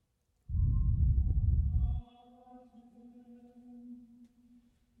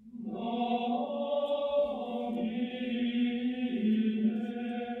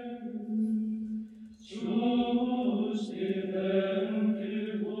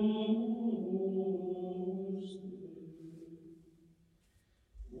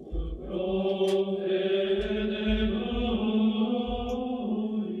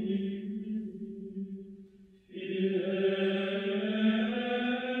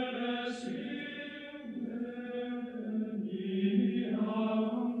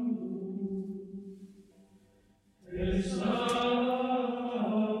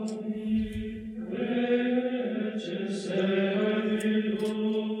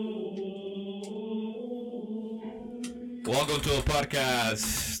welcome to a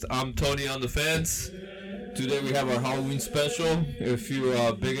podcast. I'm Tony on the fence. Today we have our Halloween special. If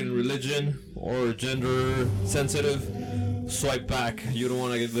you're big in religion or gender sensitive, swipe back. You don't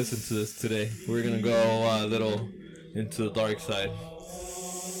want to listen to this today. We're gonna go a little into the dark side.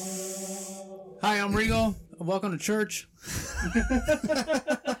 Hi, I'm Rigo. Welcome to church.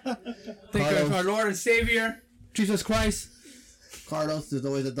 Thank you for our Lord and Savior, Jesus Christ. Carlos, there's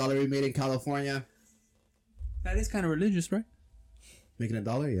always a dollar we made in California. That is kind of religious, right? Making a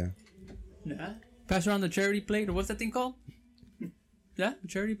dollar, yeah. Yeah. Pass around the charity plate, or what's that thing called? Yeah, the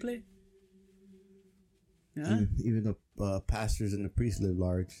charity plate. Yeah. Even the pastors and the priests live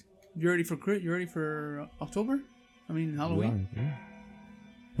large. You ready for October? I mean Halloween. Yeah.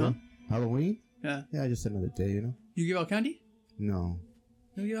 Huh? Halloween? Yeah. Yeah, just another day, you know. You give out candy? No.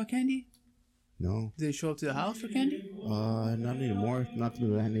 You give out candy? No. Do they show up to the house for candy? Not anymore. Not to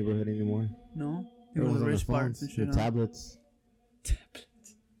that neighborhood anymore. No. They go to Everyone's the on rich their parts phones, and shit. their tablets.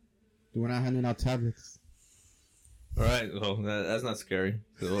 We're not handing out tablets. All right, well that's not scary.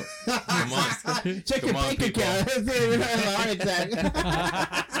 So, come on, Check Come your on, bank people. account. You're not having a heart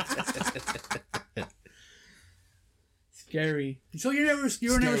attack. Scary. So you were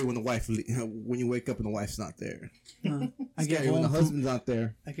Scary never. when the wife, when you wake up and the wife's not there. I get Scary when the home. husband's not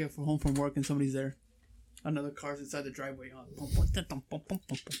there. I get home from work and somebody's there. Another car's inside the driveway. I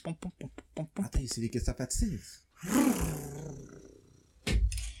thought you said you could stop at 6.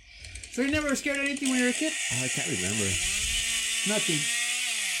 So you never were scared of anything when you were a kid? Oh, I can't remember. Nothing.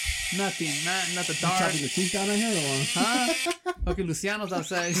 Not the dark. Chopping the trees down on here or what? Huh? Fucking Luciano's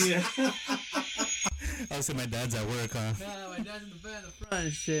outside. Yeah. I'll say my dad's at work, huh? Yeah, my dad's in the bed in the front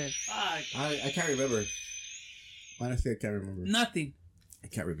and shit. Fuck. I can't remember. Honestly, I can't remember. Nothing. I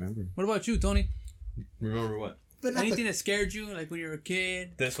can't remember. What about you, Tony? remember what? But not Anything that scared you, like when you were a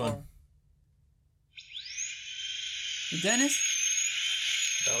kid? This one. Or... The dentist?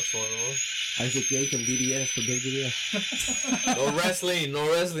 That was one of them. Isaac Gay from DDS from WWF. No wrestling.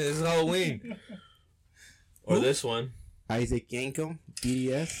 This is Halloween. Or this one. Isaac Yankum,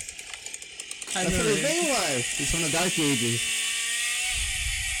 DDS. I That's know what his that. name was. He's from the Dark Ages.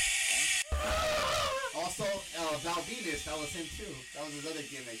 Also, Val Venus, that was him too. That was his other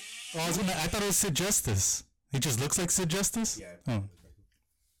gimmick. Oh, I thought it was Sid Justice. He just looks like Sid Justice? Yeah. Oh.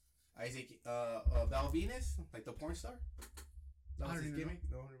 Isaac, Val Venus, like the porn star. That I was don't his even gimmick.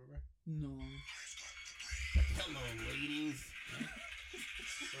 No one remember. No. Hello, ladies.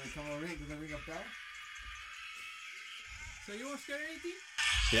 Wanna come over here? Does that ring a bell? So you weren't scared of anything?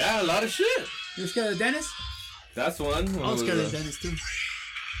 Yeah, a lot of shit. You were scared of the dentist? That's one. I was scared of the dentist too.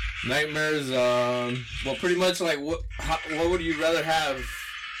 Nightmares. Well, pretty much like what would you rather have?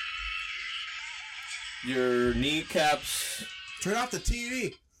 Your kneecaps. Turn off the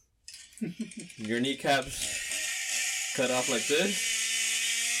TV. Your kneecaps cut off like this,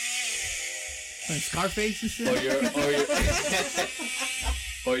 Like Scarface and shit?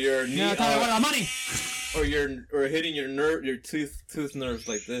 or your knee, Yeah, I thought I wanted money. or hitting your tooth nerves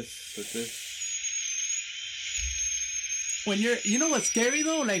like this, When you know what's scary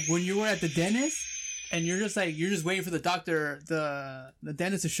though? Like when you were at the dentist and you're just waiting for the doctor, the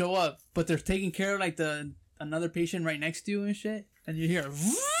dentist to show up, but they're taking care of like another patient right next to you and shit, and you hear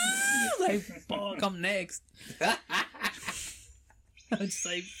like fuck, I'm next. I'm just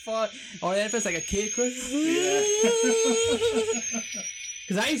like fuck. Or if it's like a kid crying.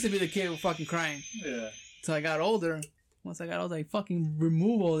 Because I used to be the kid fucking crying. Yeah. Till I got older. Once I got older, I fucking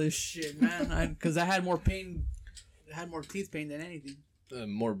remove all this shit, man. Because I had more pain. I had more teeth pain than anything.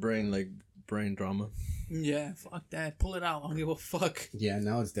 More brain drama. Yeah, fuck that. Pull it out. I don't give a fuck. Yeah,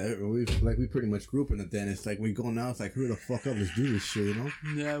 now it's that we pretty much grew up in the dentist. Like we go now, it's like hurry the fuck up, let's do this shit, you know?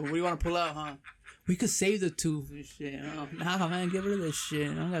 Yeah, what do you want to pull out, huh? We could save the tooth and shit. Oh, nah, man, get rid of this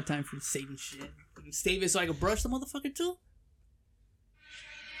shit. I don't got time for saving shit. Save it so I can brush the motherfucker too?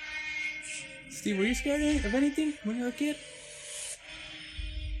 Steve, were you scared of anything when you were a kid?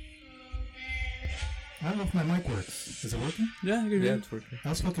 I don't know if my mic works. Is it working? Yeah, you're good. It's working. That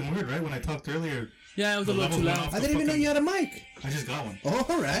was fucking weird, right? When I talked earlier, Yeah, it was a The little too level went loud. off. I didn't even know you had a mic. I just got one. Oh,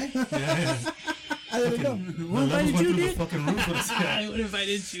 alright. Yeah. I didn't know. The Who levels invited went you, through the dude? fucking roof of the I sky. would have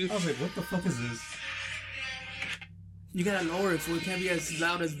invited you. I was like, what the fuck is this? You gotta lower it, fool. It can't be as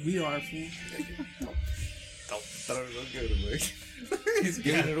loud as we are, fool. Don't give it away. He's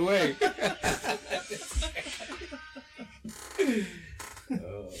giving it away.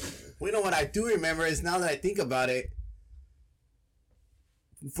 Well, you know what I do remember is now that I think about it,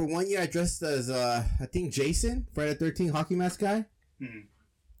 for 1 year I dressed as I think Jason, Friday the 13th hockey mask guy. Mhm.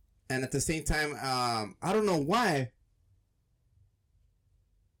 And at the same time, I don't know why.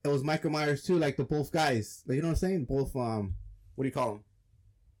 It was Michael Myers too, like the both guys. Like, you know what I'm saying? Both What do you call them?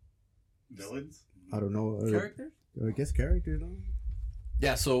 Villains? I don't know. Characters? I guess characters. No?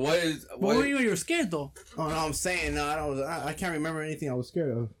 Yeah. So what is? What were you when you were scared though? Oh no, I'm saying no. I can't remember anything I was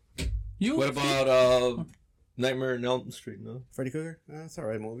scared of. You? What about Nightmare on Elm Street? No. Freddy Krueger? That's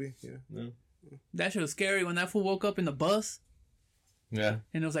alright movie. Yeah. No. That shit was scary when that fool woke up in the bus Yeah.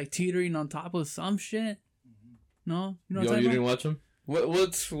 and it was like teetering on top of some shit. No, you know what Yo, I'm you talking didn't watch them?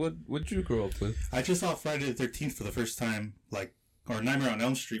 What did you grow up with? I just saw Friday the 13th for the first time, like, or Nightmare on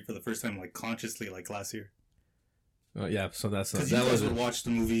Elm Street for the first time, like, consciously, like, last year. Yeah. So that's Because you that guys was would watch the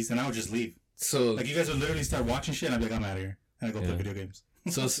movies, and I would just leave. so Like, you guys would literally start watching shit, and I'd be like, I'm out of here. And I'd go play Yeah. video games.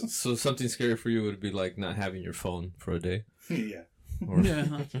 so something scary for you would be like not having your phone for a day. Yeah. Or,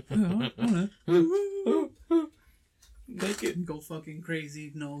 about? Yeah. Make it. Go fucking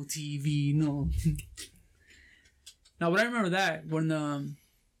crazy. No TV. No. Now, but I remember that when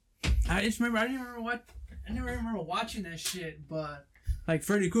I just remember I never remember watching that shit, but like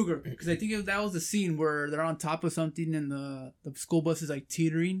Freddy Krueger, because I think that was the scene where they're on top of something and the school bus is like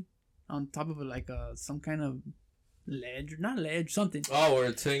teetering on top of it, like some kind of ledge, not ledge, something. Oh, where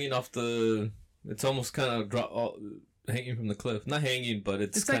it's hanging off the. It's almost kind of hanging from the cliff. Not hanging, but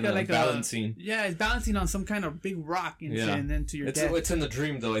it's kind of balancing. Yeah, it's balancing on some kind of big rock and shit, and then to your death. It's in the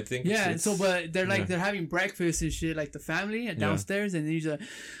dream though. I think. Yeah, It's, so but they're like they're having breakfast and shit, like the family downstairs, and then he's like,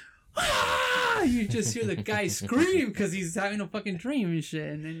 ah! You just hear the guy scream because he's having a fucking dream and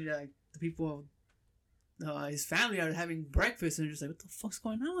shit, and then like the people, his family are having breakfast and they're just like, what the fuck's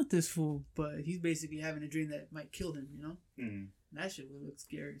going on with this fool? But he's basically having a dream that might kill him, you know? Mm. That shit would look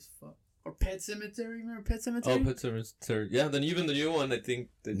scary as fuck. Or Pet Cemetery, remember Pet Cemetery? Oh, Pet Sematary. Yeah, then even the new one, I think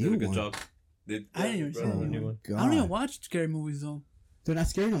they did New a good one? job. I didn't even see the that new one. one. God. I don't even watch scary movies though. They're not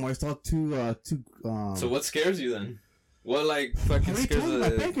scary no more. It's all too. So what scares you then? What like I fucking already scares told you my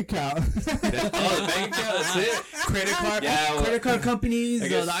bank account. Oh, the bank account. That's it. Credit card, Yeah, well, credit card companies, I the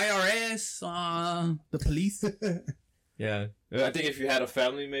guess- IRS, the police. Yeah, I think if you had a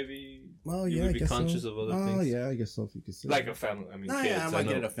family, maybe Well, you yeah, would I be guess conscious so. of other Oh, things. yeah, I guess so. If you could say. Like a family. I mean, No, kids. yeah, I might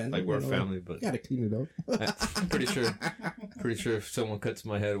get offended. Like we're a you know. family, but You gotta clean it up. I'm pretty sure if someone cuts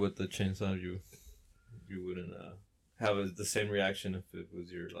my head with the chainsaw, you wouldn't have the same reaction if it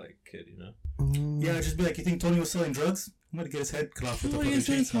was your like kid, you know? Yeah, I'd just be like, you think Tony was selling drugs? I'm gonna get his head cut off with a What are fucking you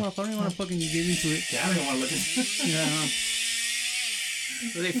saying, chainsaw. Tough? I don't even want to fucking get into it. Yeah, I don't even want to look at Yeah.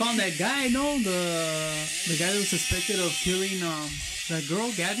 So they found that guy, no? The guy that was suspected of killing that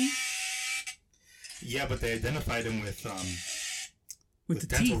girl, Gabby, Yeah, but they identified him with with the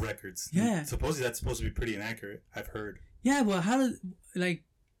dental teeth. records. Yeah. Supposedly that's supposed to be pretty inaccurate, I've heard. Yeah, but how did like?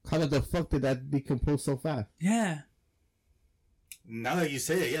 How the fuck did that decompose so fast? Yeah, Now that you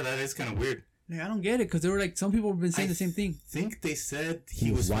say it, yeah, that is kind of weird. like, I don't get it because they were like some people have been saying I the same thing. think they said he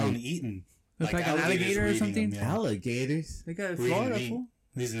He was was found white. eaten. It's like an alligators alligator were or eating something? him, yeah. Alligators. They got Reading Florida, meat. fool.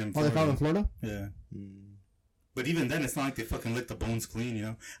 These are in Oh, they found in Florida. Florida? Yeah. But even then, it's not like they fucking lick the bones clean, you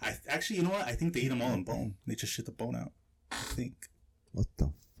know? Actually, you know what? I think they eat them all in bone. They just shit the bone out. I think. What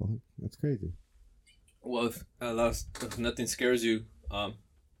the fuck? That's crazy. Well, if nothing scares you,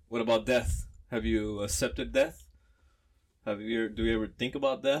 what about death? Have you accepted death? Do you ever think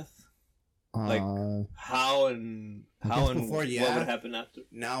about death? Like how and before, what yeah. would happen after?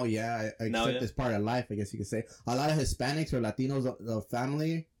 Now, yeah, I Now, accept yeah. this part of life, I guess you could say. A lot of Hispanics or Latinos, the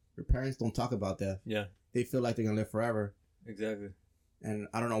family, their parents don't talk about death. Yeah, They feel like they're gonna live forever. exactly. And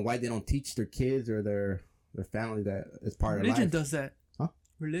I don't know why they don't teach their kids or their family that it's part Religion of life. does that. Huh?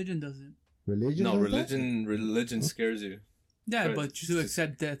 Religion does it. Religion? No, does that? religion scares you. Yeah, Right. but you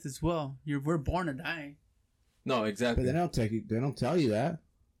accept death as well. We're born to die. No, But exactly. they don't take you. They don't tell you that.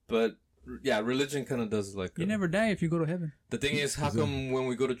 But yeah, religion kind of does like. You never die if you go to heaven. The thing is, how come when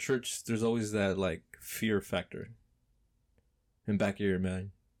we go to church, there's always that like fear factor in back of your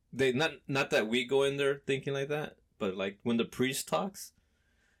mind? They not that we go in there thinking like that, but like when the priest talks,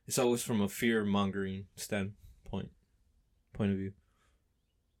 it's always from a fear mongering point of view,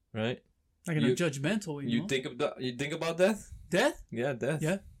 right? Like in a You- judgmental way. You think about death? death? Yeah, death.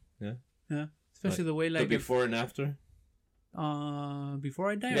 Yeah. Yeah. Yeah. Especially the way The like if, before and after.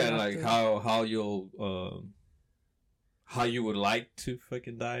 before I die. Yeah, or like after? how you'll how you would like to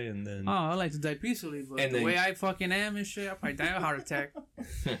fucking die, and then. Oh, I like to die peacefully, but And the then- way I fucking am and shit, I probably die of a heart attack.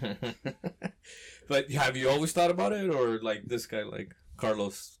 But have you always thought about it, or like this guy, like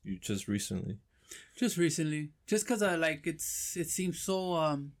Carlos, you just recently? Just recently, just cause I like it seems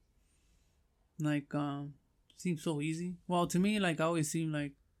so seems so easy. Well, to me, like I always seem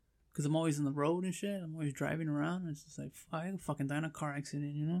like, cause I'm always on the road and shit. I'm always driving around. And it's just like I could fucking die in a car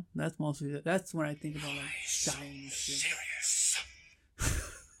accident, you know. That's when I think about like dying and shit.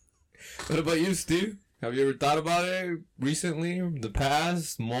 What about you, Steve? Have you ever thought about it recently? The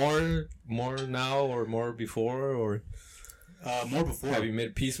past? More now or more before? Or More before. have you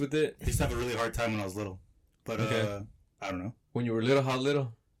made peace with it? I used to have a really hard time when I was little. But, Okay. I don't know. When you were little, how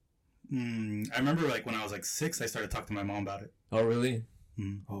little? I remember, like, when I was, like, 6, I started talking to my mom about it. Oh, really?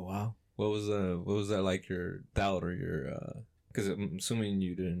 Mm. Oh, wow. What was that like, your doubt or your, because I'm assuming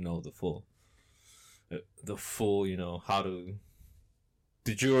you didn't know the full, how to,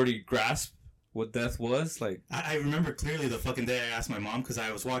 did you already grasp what death was? Like, I remember clearly the fucking day I asked my mom because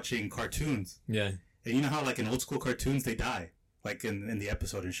I was watching cartoons. yeah. And you know how, like, in old school cartoons, they die? Like, in the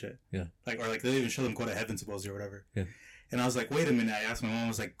episode and shit. Yeah. Like, or, like, they even show them go to heaven, supposedly, or whatever. Yeah. And I was like, wait a minute. I asked my mom, I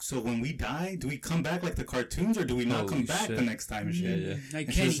was like, so when we die, do we come back like the cartoons, or do we not Holy come back shit. the next time and shit? Yeah. Like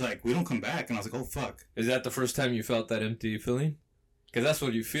And she Kenny. was like, we don't come back. And I was like, oh, fuck. Is that the first time you felt that empty feeling? Because that's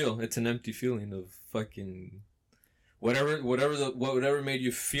what you feel. It's an empty feeling of fucking whatever made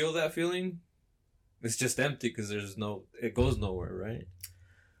you feel that feeling. It's just empty because it goes nowhere, right?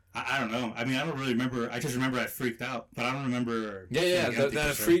 I don't know. I mean, I don't really remember. I just remember I freaked out, but I don't remember. Yeah. feeling empty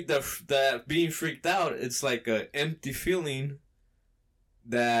per se. That being freaked out. It's like an empty feeling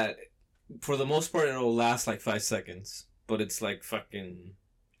that, for the most part, it'll last like 5 seconds, but it's like fucking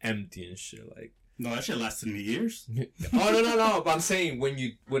empty and shit. Like, No, that shit lasted me years. oh no! But I'm saying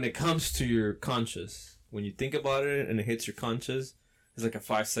when it comes to your conscious, when you think about it and it hits your conscious, it's like a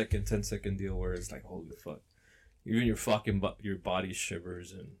 5 second, 10 second deal where it's like, holy fuck, even your body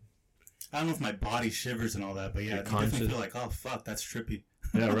shivers and. I don't know if my body shivers and all that, but yeah, Your I definitely conscious- feel like, oh fuck, that's trippy.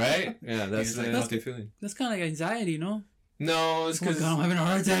 Yeah, right? Yeah, that's Yeah, the that's- empty feeling. That's kind of like anxiety, no? No, it's Oh my because God, I'm having a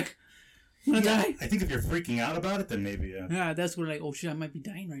heart attack. I'm gonna die. I think if you're freaking out about it, then maybe, yeah. Yeah, that's where like, oh shit, I might be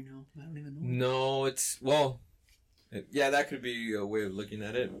dying right now. I don't even know. no, it's yeah, that could be a way of looking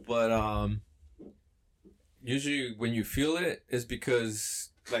at it, but usually when you feel it, is because,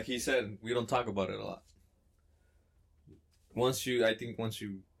 like he said, we don't talk about it a lot. Once you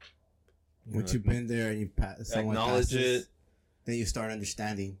Once you've been there and you someone acknowledge passes, it, then you start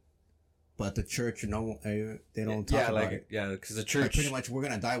understanding. But the church, they don't talk yeah, about like it. yeah, because the Like, church. pretty much, we're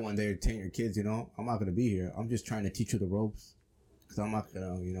gonna die one day. Telling your kids, I'm not gonna be here. I'm just trying to teach you the ropes, because I'm not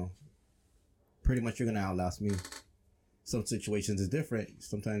gonna, pretty much you're gonna outlast me. Some situations is different.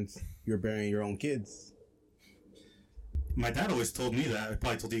 Sometimes you're burying your own kids. My dad always told me that. I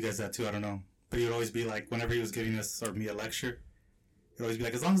probably told you guys that too, I don't know. But he would always be like, whenever he was giving us or me a lecture, he'd always be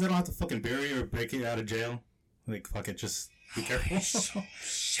like, as long as I don't have to fucking bury you or break you out of jail, like, fuck it, just be careful.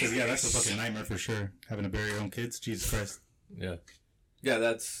 Because, yeah, that's a fucking nightmare for sure. Having to bury your own kids, Jesus Christ. Yeah,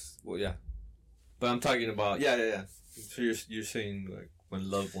 that's yeah. But I'm talking about yeah. So you're saying like when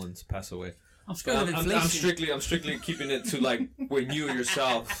loved ones pass away. I'm scared of inflation. I'm strictly keeping it to like when you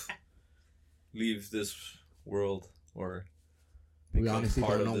yourself leave this world or We become honestly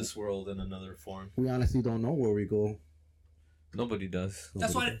part don't of know. this world in another form. We honestly don't know where we go. Nobody does.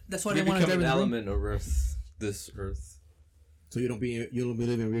 That's why We they want become to an in the room. element of Earth. This Earth. So you don't be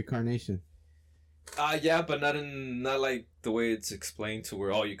living reincarnation. Yeah, but not like the way it's explained to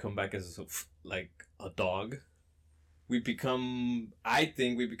where you come back as like a dog. I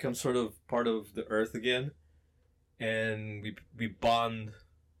think we become sort of part of the Earth again, and we bond,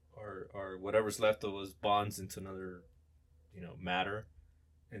 or whatever's left of us bonds into another, matter,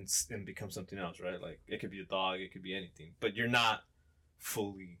 and become something else, right? Like it could be a dog, it could be anything, but you're not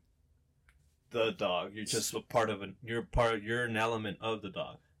fully the dog. You're just you're an element of the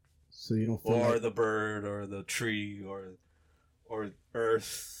dog. So you don't feel Or like, the bird, or the tree, or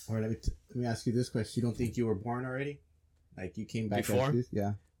Earth. or let me ask you this question: you don't think you were born already? Like you came back Before? as this?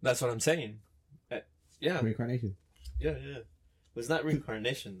 Yeah, That's what I'm saying. Yeah, reincarnation. yeah. But it's not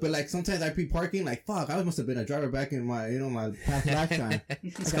reincarnation. But like sometimes I be parking like fuck. I must have been a driver back in my my past lifetime.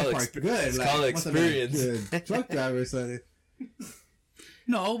 it's I got called, parked good. it's like, called must have been a experience. good truck driver or something.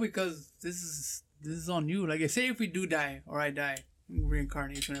 No, because this is on you. Like, say if we do die or I die,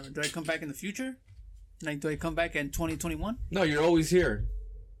 reincarnation, whatever. Do I come back in the future? Like, do I come back in 2021? No, you're always here.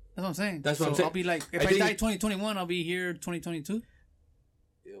 That's what I'm saying. That's what I'm saying. I'll be like, if I I, think- die 2021, I'll be here 2022.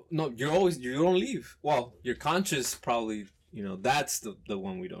 No, you don't leave. Well, your conscious probably, that's the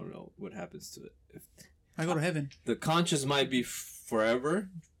one we don't know what happens to it. I go to heaven. The conscious might be forever,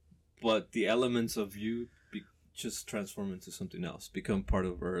 but the elements of you just transform into something else, become part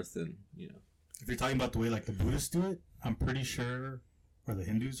of Earth, and If you're talking about the way, like, the Buddhists do it, I'm pretty sure, or the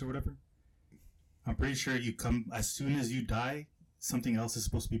Hindus or whatever, I'm pretty sure you come, as soon as you die, something else is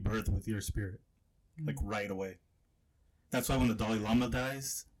supposed to be birthed with your spirit. Like, right away. That's why when the Dalai Lama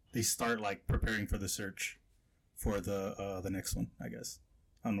dies, they start, like, preparing for the search for the next one, I guess.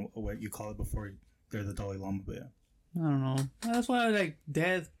 I don't know what you call it before they're the Dalai Lama, but yeah. I don't know. That's why I like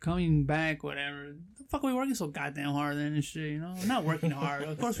death, coming back, whatever. The fuck are we working so goddamn hard then and shit, you know? We're not working hard.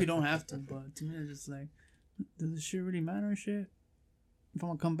 Of course we don't have to, but to me it's just like, does this shit really matter and shit? If I'm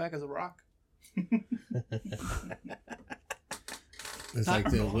gonna come back as a rock? It's like,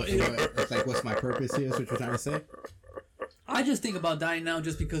 it's like, what's my purpose here? Is what you're trying to say? I just think about dying now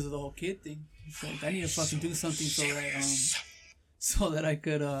just because of the whole kid thing. It's like, I need to fucking do something so that I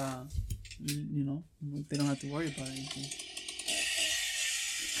could, you know, they don't have to worry about anything.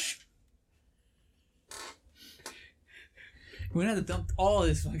 We're gonna have to dump all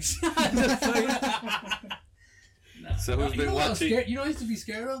this fucking shit. So who's been watching? You know what I used to be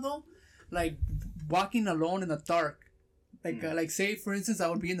scared of though? Like walking alone in the dark. Like say for instance I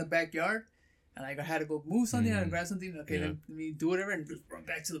would be in the backyard and like I had to go move something and grab something. Okay, let me do whatever and just run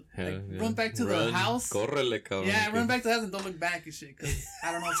back to the run back to the house. Córrele, cabrón. Yeah, run back to the house and don't look back and shit. Cause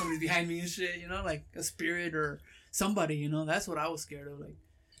I don't know if somebody's behind me and shit. You know, like a spirit or somebody. You know, that's what I was scared of. Like,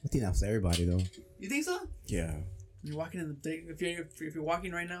 I think that's everybody though. you think so? Yeah. You're walking in the day. If you're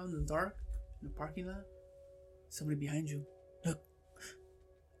walking right now in the dark in the parking lot, somebody behind you. Look.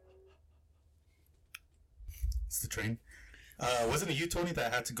 It's the train. Wasn't it you, Tony,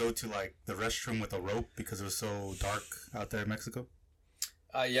 that had to go to like the restroom with a rope because it was so dark out there in Mexico?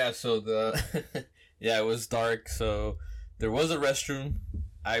 Yeah, so yeah, it was dark, so there was a restroom.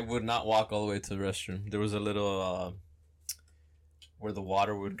 I would not walk all the way to the restroom. There was a little where the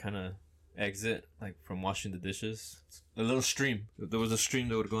water would kind of exit, like from washing the dishes. A little stream. If there was a stream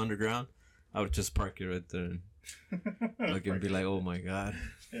that would go underground, I would just park it right there and look and be like, oh my god.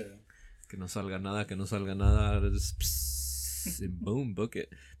 Yeah. Que no salga nada, que no salga nada. Just psst, and boom, book it.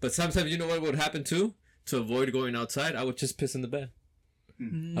 But sometimes, you know what would happen too? To avoid going outside, I would just piss in the bed.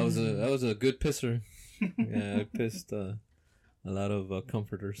 I was a good pisser. Yeah, I pissed a lot of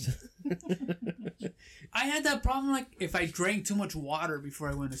comforters. I had that problem like if I drank too much water before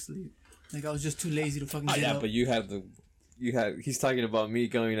I went to sleep. Like I was just too lazy to fucking get up. But he's talking about me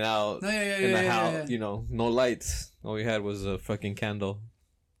going out No, in the house, yeah. you know, no lights. All we had was a fucking candle.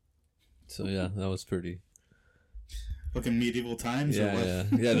 So yeah, that was pretty. Fucking medieval times or what?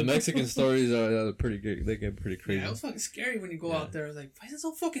 Yeah. The Mexican stories are pretty good. They get pretty crazy. Yeah, it was fucking scary when you go out there. I was like, why is it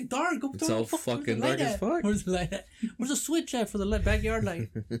so fucking dark? Go It's all fucking dark as fuck. Where's the light at? Where's the switch at for the backyard light?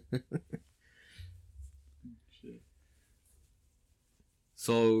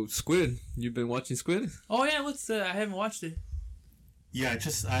 So Squid, you've been watching Squid? Oh yeah, I haven't watched it. Yeah,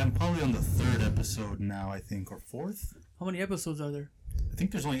 I'm probably on the 3rd episode now, I think, or 4th. How many episodes are there? I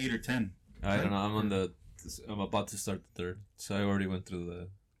think there's only 8 or 10. I don't know. I'm about to start the 3rd, so I already went through the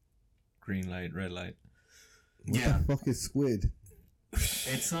green light, red light. What the fuck is Squid?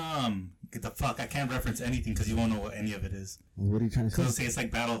 It's get the fuck. I can't reference anything because you won't know what any of it is. What are you trying to Because say? it's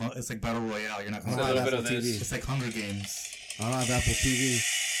like battle royale. You're not Oh, gonna. a little bit Apple of TV. this. It's like Hunger Games. I don't have Apple TV.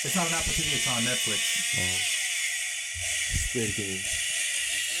 It's not on Apple TV. It's on Netflix. Squid Game.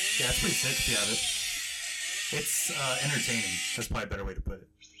 Yeah, it's pretty sick if you have it. It's entertaining. That's probably a better way to put it.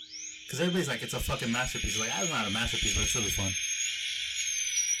 Because everybody's like, it's a fucking masterpiece. Like, it's not a masterpiece, but it's really fun.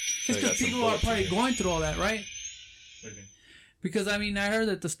 It's because people are probably going through all that, right? What do you mean? Because I mean, I heard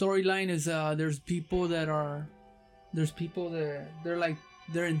that the storyline is there's people that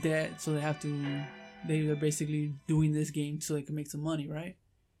they're in debt, so they're basically doing this game so they can make some money, right?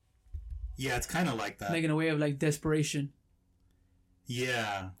 Yeah, it's kind of like that. Like in a way of like desperation.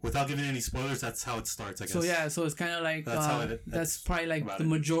 Yeah, without giving any spoilers, that's how it starts, I guess. So yeah, so it's kind of like that's probably like the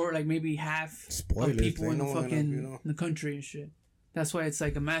majority, like maybe half Spoilers, of people they in the know fucking enough, you know? in the country and shit. That's why it's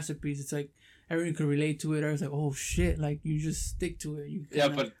like a masterpiece. It's like everyone could relate to it. Everyone's like, oh shit, like you just stick to it. You Yeah,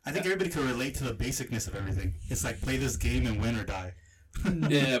 kinda- but I think everybody can relate to the basicness of everything. It's like play this game and win or die.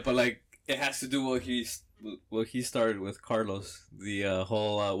 yeah, but like it has to do what he started with Carlos. The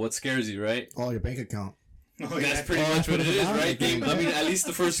whole what scares you, right? Oh, your bank account. Oh, That's pretty much what it is, about, right? I I mean, at least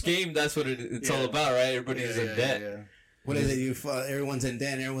the first game, that's what it's all about, right? Everybody's in debt. What is it? Everyone's in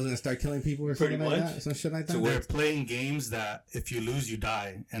debt and everyone's gonna start killing people or something Pretty like much. that? Some shit like that? So they're playing games that if you lose, you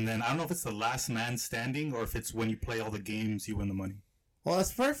die. And then I don't know if it's the last man standing or if it's when you play all the games, you win the money. Well,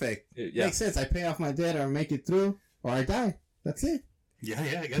 that's perfect. Yeah. Makes sense. I pay off my debt or make it through or I die. That's it. Yeah,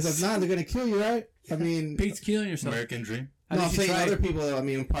 I Because if guess. not, they're gonna kill you, right? I mean, Pete's killing yourself. American dream. At no, I'm least you saying tried. other people. I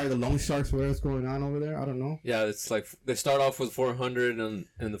mean, probably the loan sharks. What's going on over there? I don't know. Yeah, it's like they start off with 400, and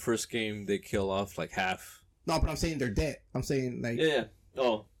in the first game they kill off like half. No, but I'm saying they're debt. I'm saying like, Yeah.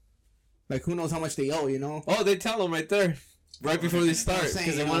 Oh. like who knows how much they owe? You know? Oh, they tell them right there, right before they start, saying,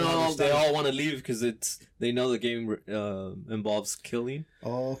 because you know, they all want to leave because they know the game involves killing.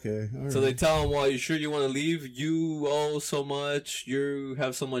 Oh, okay. All right. So they tell them, "Well, you sure you want to leave? You owe so much. You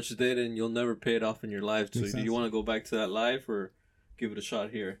have so much debt, and you'll never pay it off in your life. So Makes do you sense. want to go back to that life, or give it a shot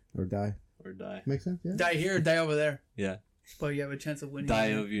here, or die. or die. Makes sense. Yeah. Die here or die over there. Yeah. But you have a chance of winning. Die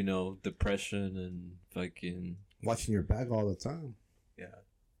of, depression and fucking... Watching your back all the time. Yeah.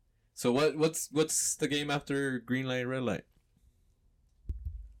 So what's the game after green light, red light?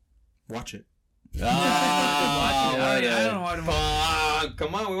 Watch it. Ah, Watch it. I don't want to fuck.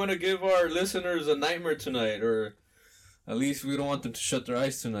 Come on, we want to give our listeners a nightmare tonight, or at least we don't want them to shut their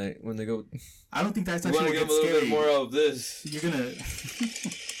eyes tonight when they go. I don't think that's We want actually to what give them a gets little scary. bit more of this.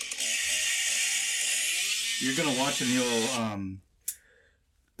 You're gonna watch and you'll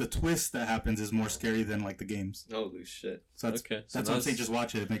the twist that happens is more scary than like the games. Holy shit! So that's okay. that's what I'm saying. Just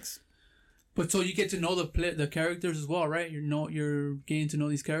watch it. It makes But so you get to know the characters as well, right? You're getting to know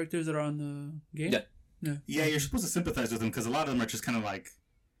these characters that are on the game. Yeah. yeah. You're supposed to sympathize with them because a lot of them are just kind of like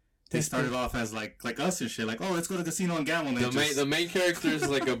they started off as like us and shit. Like, oh, let's go to the casino and gamble. And The main character is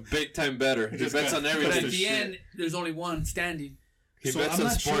like a big time better. He Just bets got- on But everything. at the end, there's only one standing. He so bets I'm on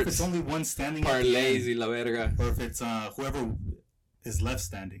not sure if sports. it's only one standing at the Parlays end, y la verga. or if it's whoever is left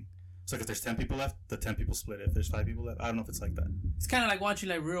standing. So like if there's 10 people left, the 10 people split it. If there's 5 people left, I don't know if it's like that. It's kind of like watching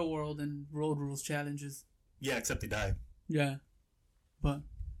like Real World and Road Rules challenges. Yeah, except they die. Yeah, but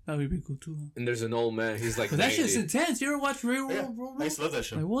that would be cool too. Huh? And there's an old man. He's like 'Cause that 90. shit's intense. You ever watch Real Yeah, World? Road I used Rules? to love that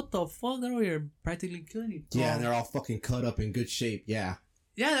show. Like what the fuck? They're over here practically killing you. Yeah, and they're all fucking cut up in good shape. Yeah.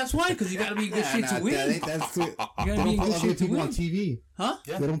 Yeah, that's why. Because you gotta be in good shape to win. That's it. You gotta They be don't in put good ugly shape to people on win. TV. Huh?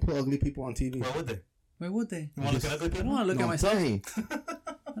 Yeah. They don't put ugly people on TV. Why would they? Why would they? You want to look at ugly I don't people? want to look No, at I'm myself. saying. I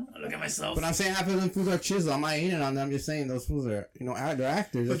don't want to look at myself. But I'm saying half of them fools are chiseled. I'm not hating on them. I'm just saying those fools are, they're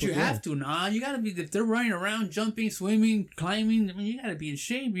actors. But you have to, nah. You gotta be, if they're running around, jumping, swimming, climbing, I mean, you gotta be in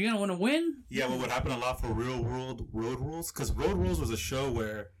shape. You gotta want to win. Yeah, what would happen a lot for Real World Road Rules? Because Road Rules was a show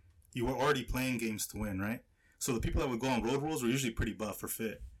where you were already playing games to win, right? So the people that would go on Road Rules were usually pretty buff or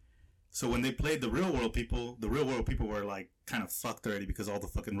fit. So when they played the Real World people were like kind of fucked already because all the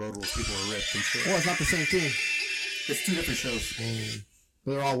fucking Road Rules people were ripped and shit. Well, it's not the same thing. It's two different shows.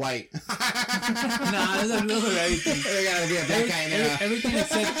 They're all white. Nah, there's a little of everything. There gotta be a black guy in there.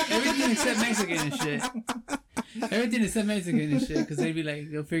 Everything except Mexican and shit. Everything except Mexican and shit. Because they'd be like,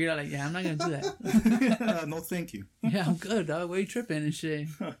 they'll figure it out like, yeah, I'm not gonna do that. No, thank you. Yeah, I'm good, dog. Why you tripping and shit?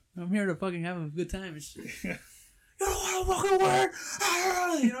 I'm here to fucking have a good time and shit. You don't want to fucking work.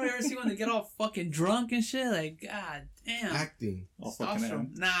 You know, you ever see when they get all fucking drunk and shit? Like, god damn. Acting. All fucking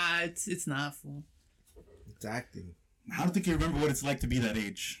Testosterone. Nah, it's not, fool. It's acting. I don't think you remember what it's like to be that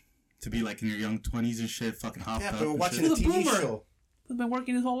age. To be like in your young 20s and shit, fucking hopped Yeah, up. but we're and watching shit. a He's a TV boomer. show. He's been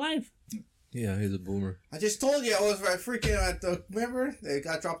working his whole life. Yeah, he's a boomer. I just told you I was freaking at the. Remember, they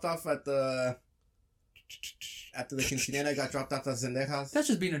got dropped off at the. After the quinceanera got dropped off at Zendejas. That's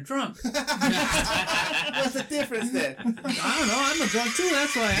just being a drunk. What's the difference then? I don't know. I'm a drunk too.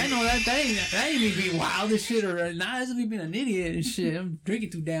 That's why I know that ain't me being wild as shit or nah. That's me being an idiot and shit. I'm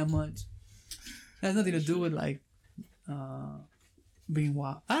drinking too damn much. That has nothing to do with like being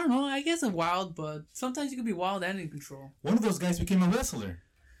wild. I don't know. I guess I'm wild, but sometimes you can be wild and in control. One of those guys became a wrestler.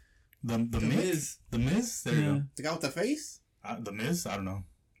 The Miz. The Miz? There you go. The guy with the face? The Miz? I don't know.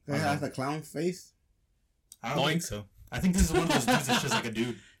 The guy has the clown face? I don't think so. I think this is one of those dudes that's just like a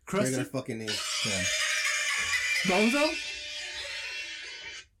dude. Regular Krusty fucking name. Yeah. Bozo.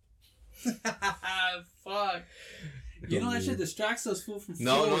 Fuck. You know that shit distracts us, fool, from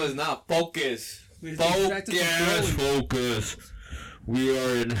No, flowing. it's not. Focus. We just distracted from flowing. Focus. We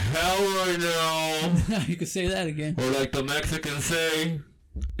are in hell right now. You could say that again. Or like the Mexicans say,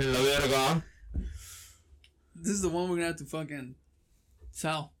 in la verga. This is the one we're gonna have to fucking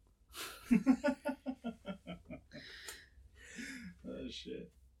sell. Oh,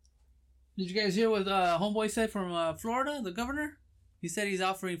 shit. Did you guys hear what homeboy said from Florida, the governor? He said he's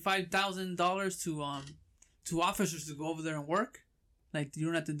offering $5,000 to officers to go over there and work. Like, you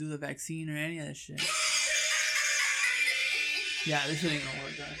don't have to do the vaccine or any of that shit. Yeah, this shit ain't gonna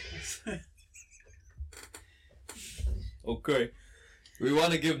work, guys. Okay. We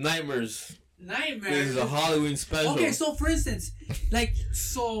want to give nightmares. Nightmare. This is a Halloween special. Okay, so for instance,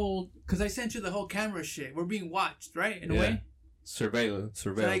 because I sent you the whole camera shit. We're being watched, right? In a way. Surveillance.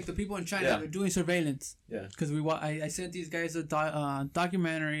 So like the people in China, Yeah. they're doing surveillance. Yeah. Because I sent these guys a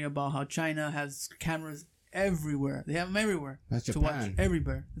documentary about how China has cameras everywhere. They have them everywhere. That's to watch Japan.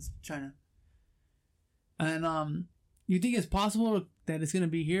 everywhere. It's China. And you think it's possible that it's gonna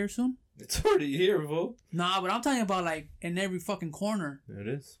be here soon? It's already here, bro. Nah, but I'm talking about like in every fucking corner. There it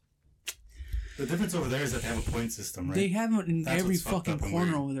is. The difference over there is that they have a point system, right? They have it in That's every what's fucked fucking up and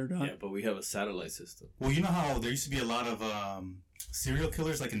corner weird. over there, dog. Yeah, but we have a satellite system. Well, you know how there used to be a lot of serial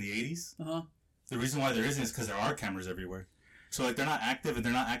killers like in the 80s? Uh huh. The reason why there isn't is because there are cameras everywhere. So like they're not active and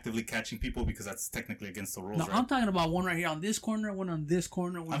they're not actively catching people because that's technically against the rules, No, right? I'm talking about one right here on this corner, one on this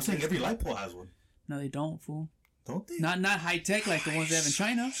corner. One I'm on saying this every corner. light pole has one, No, they don't, fool. don't they? Not high tech like the ones they have in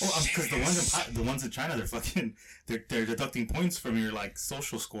China. Oh, because the ones in China, they're deducting points from your like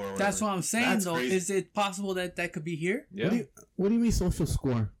social score. Or whatever. That's what I'm saying, That's though. crazy. Is it possible that that could be here? Yeah. What do you mean social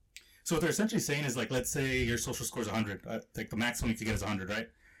score? So what they're essentially saying is like, let's say your social score is 100. Like the maximum you can get is 100, right?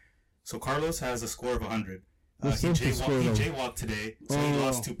 So Carlos has a score of 100. He What's social score, though? jaywalked today, so he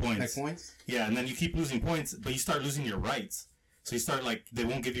lost 2 points. Like points? Yeah, and then you keep losing points, but you start losing your rights. So you start like they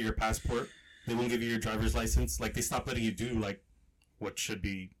won't give you your passport, they won't give you your driver's license. Like they stop letting you do like what should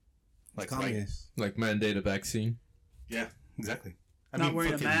be like right. Communist. Like mandate a vaccine. Yeah, exactly. Not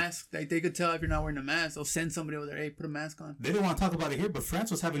wearing fucking- a mask. Like they could tell if you're not wearing a mask. They'll send somebody over there. Hey, put a mask on. They didn't want to talk about it here, but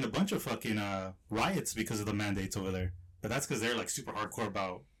France was having a bunch of fucking riots because of the mandates over there. But that's because they're like super hardcore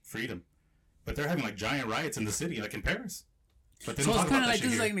about freedom. But they're having like giant riots in the city, like in Paris. But they So don't it's talk kind about of that like shit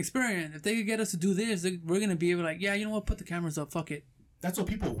this is here. like an experiment. If they could get us to do this, we're gonna be able to like, yeah, you know what? Put the cameras up. Fuck it. That's what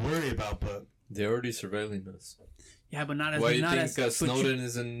people worry about, but They're already surveilling us. Yeah, but not as. Why do you not think as, but Snowden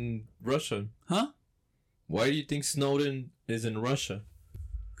is in Russia? Huh? Why do you think Snowden is in Russia?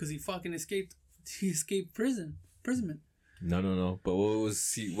 Because he fucking escaped. He escaped imprisonment. No. But what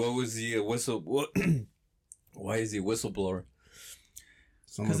was he a whistle? Why is he a whistleblower?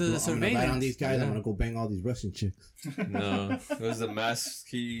 So 'Cause of the I'm gonna bite on surveillance. these guys. Yeah. I'm gonna go bang all these Russian chicks. No, it was the mask.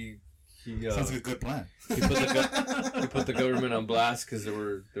 He sounds like a good plan. he put the government on blast because they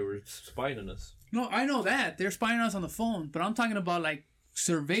were spying on us. No, I know that they're spying on us on the phone, but I'm talking about like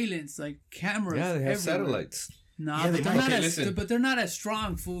surveillance, like cameras. Yeah, they have everywhere. satellites. No, Yeah, they but they're might. not Okay, as. listen. But they're not as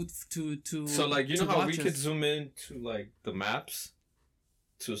strong food to. So like you to know how we watch could us. zoom in to like the maps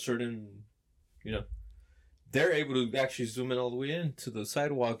to a certain, they're able to actually zoom in all the way in to the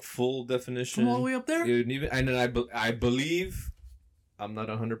sidewalk, full definition. From all the way up there. I believe, I'm not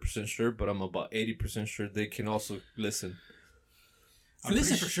 100% sure, but I'm about 80% sure they can also listen.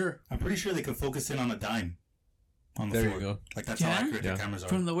 Listen for sure. I'm pretty sure they can focus in on a dime on the There floor. you go. Like that's Yeah? how accurate Yeah. the cameras are.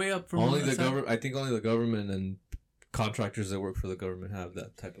 From the way up. From Only the the side. government. I think only the government and contractors that work for the government have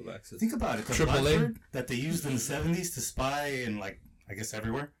that type of access. Think about it. The AAA? Blackbird that they used in the 70s to spy in, like, I guess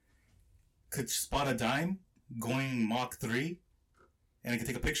everywhere, could spot a dime going Mach 3, and it could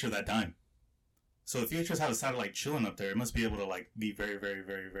take a picture of that dime. So if you just have a satellite chilling up there, it must be able to, like, be very, very,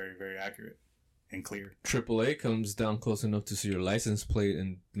 very, very, very accurate and clear. AAA comes down close enough to see your license plate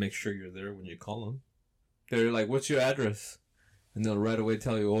and make sure you're there when you call them. They're like, "What's your address?" And they'll right away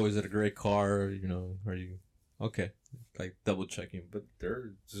tell you, "Oh, is it a gray car? Are you okay?" Like double checking, but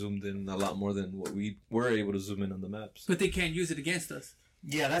they're zoomed in a lot more than what we were able to zoom in on the maps. But they can't use it against us.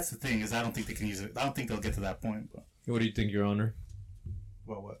 Yeah, that's the thing, is I don't think they can use it. I don't think they'll get to that point. But What do you think, Your Honor,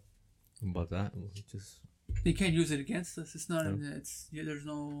 well, what? about that? Just They can't use it against us. It's not. It's there's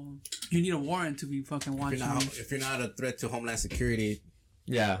no. You need a warrant to be fucking watching. If you're not a threat to Homeland Security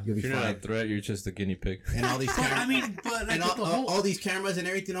yeah, You'll be if you're not a fine. threat, you're just a guinea pig. and all these But cameras, I mean, but like and with the whole. all these cameras and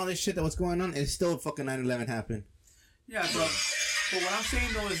everything, all this shit that was going on, and still fucking 9/11 happened. Yeah, but what I'm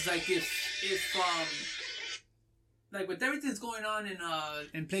saying though is like if like with everything that's going on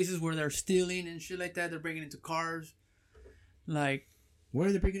in places where they're stealing and shit like that, they're breaking into cars, like Where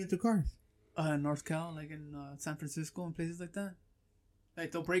are they breaking into cars? North Cal, like in San Francisco and places like that.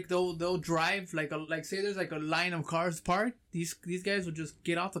 Like they'll drive like say there's like a line of cars parked. These guys will just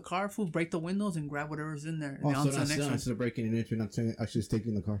get off the car, break the windows and grab whatever's in there. And Oh, on so to the next one. instead of breaking it into, not saying actually just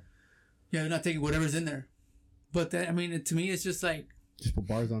taking the car. Yeah, they're not taking whatever's in there. But that, I mean, to me, it's just like. Just put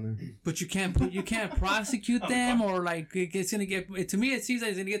bars on there. But you can't prosecute them or like it's gonna get. To me, it seems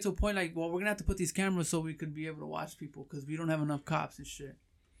like it's gonna get to a point like, well, we're gonna have to put these cameras so we could be able to watch people because we don't have enough cops and shit.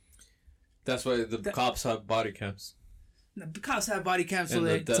 That's why the cops have body cams. The cops have body cams so And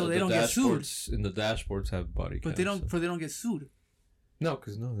they don't get sued. And the dashboards have body cams. But they don't get sued. No,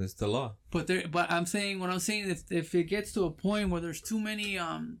 because it's the law. But I'm saying if it gets to a point where there's too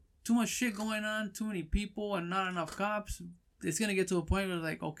much shit going on, too many people and not enough cops, it's gonna get to a point where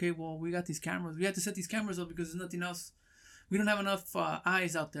like, okay, well, we got these cameras. We have to set these cameras up because there's nothing else. We don't have enough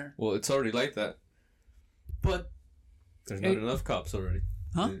eyes out there. Well, it's already like that. But There's not enough cops already.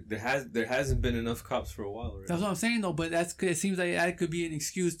 Huh? There hasn't been enough cops for a while already. that's what I'm saying though. But it seems like that could be an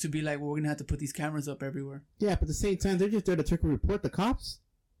excuse to be like, well, we're gonna have to put these cameras up everywhere. Yeah, but at the same time, they're just there to take a report. The cops.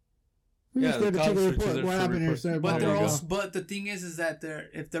 We're Yeah, just there the to take cops a are report. there What for happened here, reports. sir? But Blah, they're blah, blah. also, but the thing is that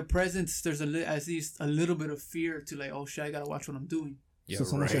if their presence, there's at least a little bit of fear to like, oh shit, I gotta watch what I'm doing. Yeah, So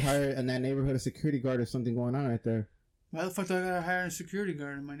someone right. should hire in that neighborhood a security guard or something going on right there. Why the fuck do I gotta hire a security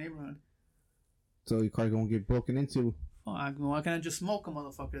guard in my neighborhood? So your car won't get broken into. Oh, why can't I just smoke a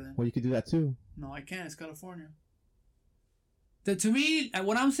motherfucker then? Well, you could do that too. No, I can't. It's California. To me,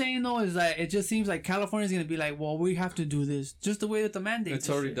 what I'm saying though is that it just seems like California's gonna be like, well, we have to do this just the way that the mandate.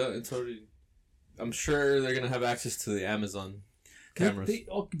 It's already done. It's already. I'm sure they're gonna have access to the Amazon cameras.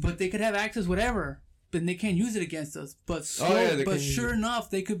 But they could have access whatever, but they can't use it against us. But sure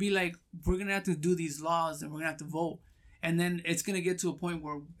enough, they could be like, we're gonna have to do these laws and we're gonna have to vote, and then it's gonna get to a point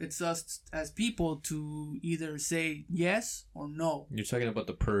where it's us as people to either say yes or no. You're talking about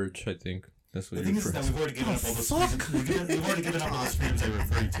the purge, I think. That's what the thing is that we've already given up all those freedoms. We've already given up all those freedoms that you're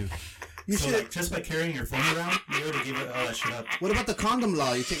referring to. Like, just by carrying your phone around, you already gave all that shit up. What about the condom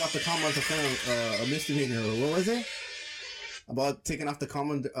law? You take off the condom as a misdemeanor. What was it? About taking off the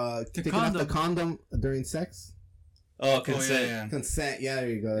condom, off the condom during sex? Oh, consent. Yeah. Consent. Yeah, there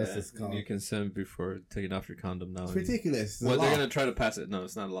you go. That's just called. You consent before taking off your condom now. It's ridiculous. Well, they're gonna try to pass it. No,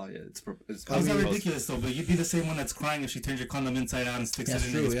 it's not a law yet. It's not ridiculous though. But you'd be the same one that's crying if she turns your condom inside out and sticks it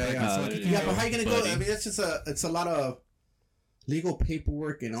in his but how are you gonna go? I mean, it's just it's a lot of legal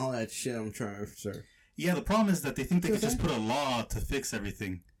paperwork and all that shit. I'm trying, sir. Yeah, the problem is that they think they could just put a law to fix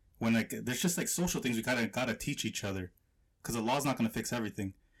everything. When like there's just like social things we gotta teach each other, because the law's not gonna fix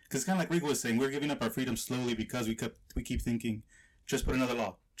everything. Because kind of like Rico was saying, we're giving up our freedom slowly because we keep thinking, just put another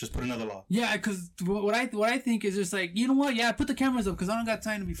law. Just put another law. Yeah, because what I think is just like, you know what? Yeah, put the cameras up because I don't got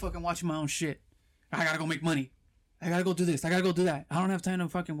time to be fucking watching my own shit. I gotta go make money. I gotta go do this. I gotta go do that. I don't have time to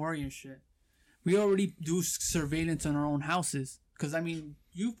fucking worry and shit. We already do surveillance on our own houses. Because, I mean,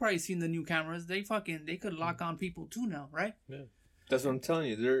 you've probably seen the new cameras. They could lock on people too now, right? Yeah. That's what I'm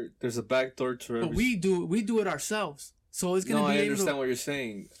telling you. There's a back door to every... But we do it ourselves. So it's gonna be. I understand what you're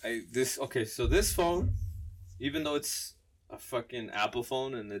saying. So this phone, even though it's a fucking Apple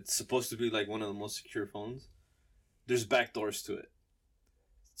phone and it's supposed to be like one of the most secure phones, there's back doors to it.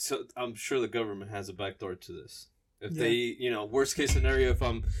 So I'm sure the government has a back door to this. If they, worst case scenario,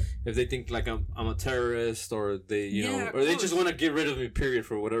 if they think like I'm a terrorist or they, or they just want to get rid of me, period,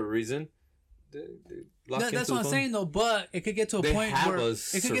 for whatever reason. That's what I'm saying though, but it could get to a point where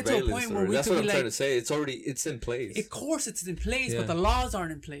that's what I'm trying to say. It's in place. Of course, it's in place, but the laws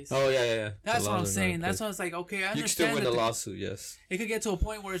aren't in place. Oh yeah. That's what I'm saying. That's why it's like, okay, I understand. You can still win the lawsuit, yes. It could get to a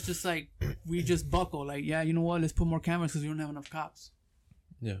point where it's just like we just buckle, like, yeah, you know what? Let's put more cameras because we don't have enough cops.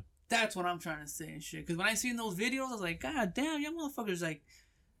 Yeah. That's what I'm trying to say and shit. Because when I seen those videos, I was like, God damn, y'all motherfuckers, like,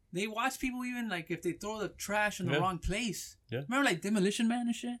 they watch people even like if they throw the trash in the wrong place. Yeah. Remember like Demolition Man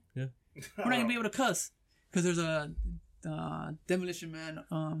and shit? Yeah. We're not gonna be able to cuss because there's a Demolition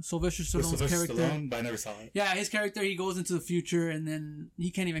Man, Sylvester Stallone's character. Stallone, but I never saw it. Yeah, his character, he goes into the future and then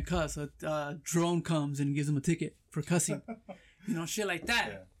he can't even cuss. A drone comes and gives him a ticket for cussing. Shit like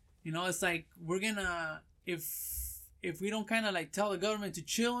that. Yeah. It's like we're gonna if we don't kind of like tell the government to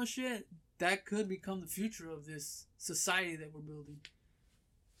chill and shit, that could become the future of this society that we're building.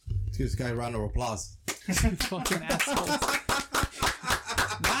 Let's give this guy a round of applause. Fucking assholes.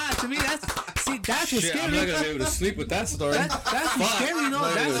 Nah, to me that's what's scary. I'm not gonna be able to sleep with that story. That's what's scary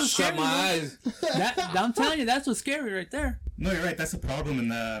though. That's what's scary. Shut my eyes. I'm telling you, that's what's scary right there. No, you're right. That's the problem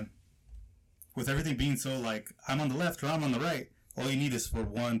with everything being so like I'm on the left or I'm on the right. All you need is for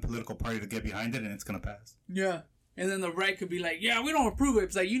one political party to get behind it, and it's gonna pass. Yeah, and then the right could be like, yeah, we don't approve it.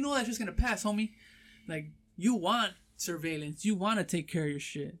 It's like, that's just gonna pass, homie. Like you want surveillance, you want to take care of your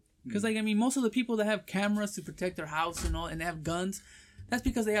shit. Because like I mean, most of the people that have cameras to protect their house and all, and have guns, that's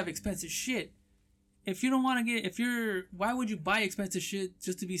because they have expensive shit. If you don't want to why would you buy expensive shit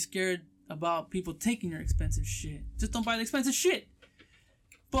just to be scared about people taking your expensive shit? Just don't buy the expensive shit.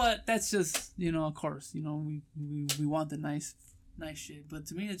 But that's just, of course, we want the nice shit. But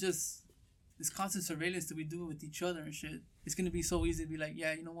to me, it's just this constant surveillance that we do with each other and shit. It's going to be so easy to be like,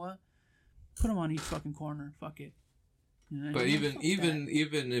 yeah, you know what? Put them on each fucking corner. Fuck it. But even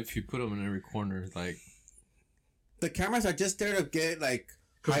if you put them in every corner, like the cameras are just there to get like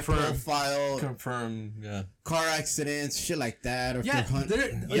high profile, car accidents, shit like that, or they find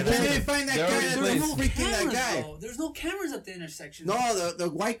that guy. There's no freaking that guy. Though. There's no cameras at the intersection. No, the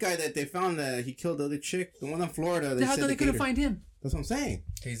white guy that they found that he killed the other chick, the one in Florida. How they couldn't find him? That's what I'm saying.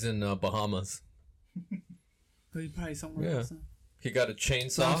 He's in Bahamas. But he's probably somewhere else. Huh? He got a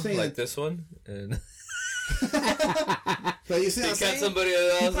chainsaw like this one, and. So you see, he got somebody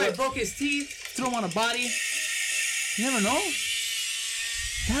else. He probably broke his teeth, threw him on a body. You never know.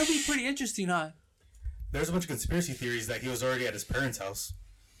 That would be pretty interesting, huh? There's a bunch of conspiracy theories that he was already at his parents' house.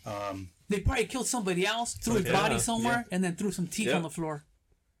 They probably killed somebody else, threw his body somewhere, and then threw some teeth on the floor.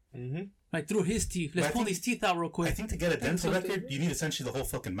 Mm-hmm. Like threw his teeth. Let's pull these teeth out real quick. I think to get a dental record, you need essentially the whole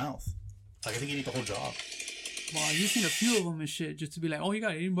fucking mouth. Like I think you need the whole jaw. Well, you've seen a few of them and shit, just to be like, oh, you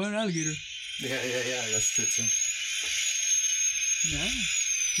got it, you bought an alligator. Yeah, that's true too. Yeah.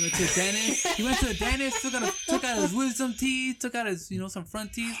 He went to the dentist. He went to the dentist. Took out his wisdom teeth. Took out his some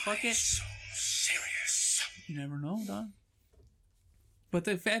front teeth. Fuck it. So serious. You never know, dog. But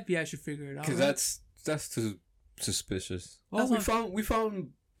the FBI should figure it out. Because right? that's too suspicious. That's We found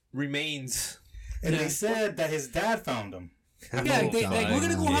remains. And Yeah. they said that his dad found him. Yeah, we're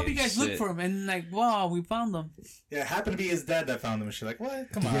gonna go help you guys look Shit. for him, and wow, we found them. Yeah, it happened to be his dad that found him. And she's like,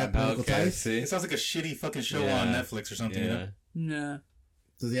 what? Come on. Yeah, political Okay, ties? see? It sounds like a shitty fucking show Yeah. on Netflix or something. Yeah. Nah.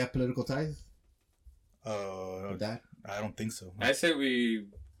 Does he have political ties Uh, with that? I don't think so. I say we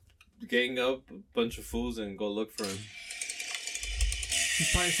gang up a bunch of fools and go look for him.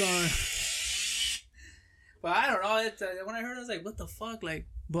 He's probably somewhere. But I don't know. When I heard it, I was like, what the fuck? Like,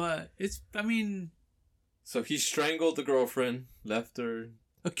 but it's, I mean, So he strangled the girlfriend, left her,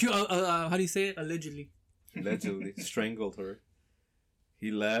 how do you say it? Allegedly. allegedly strangled her. He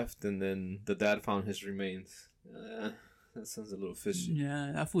left, and then the dad found his remains. That sounds a little fishy.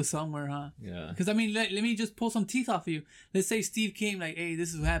 Yeah, that fool's somewhere, huh? Yeah. Because, I mean, let me just pull some teeth off of you. Let's say Steve came like, hey,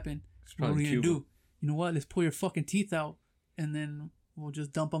 this is what happened. What are probably we going to Cuba. do? You know what? Let's pull your fucking teeth out, and then we'll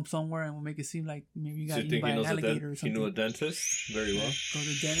just dump them somewhere, and we'll make it seem like maybe you So got you eaten think by he an knows alligator or he something. knew a dentist very well? Go to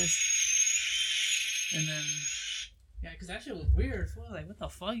the dentist. And then, yeah, because that shit was weird. So I was like, what the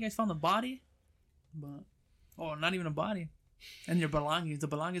fuck? You guys found the body? But, oh, not even a body. And your belongings. The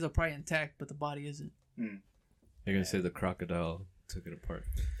belongings are probably intact, but the body isn't. You're gonna say the crocodile took it apart.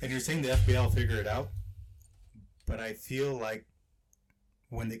 And you're saying the FBI will figure it out, but I feel like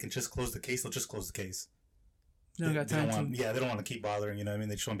when they can just close the case, they'll just close the case. They don't got time to. Yeah, they don't want to keep bothering. You know what I mean?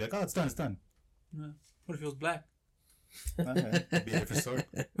 They just want to be like, oh, it's done, it's done. Yeah. What if it was black? It'd be a different story.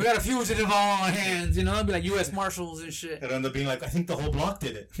 We got a fugitive on our hands, you know? It'd be like U.S. Marshals and shit. It'll end up being like, I think the whole block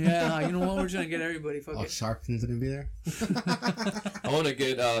did it. Yeah, you know what? We're just gonna get everybody. Fuck Oh, it. Sharpton's gonna be there. I want to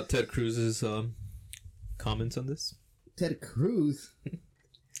get Ted Cruz's comments on this. Ted Cruz. I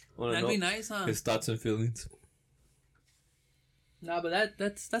want to That'd know be nice, huh? his thoughts and feelings. Nah, but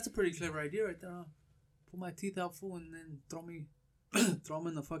that's a pretty clever idea right there, huh? Pull my teeth out, fool, and then throw them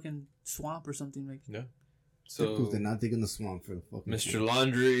in the fucking swamp or something like. Yeah. Ted Cruz, So they're not digging the swamp for the fucking. Mr.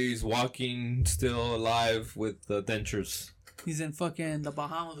 Laundry's walking still alive with dentures. He's in fucking the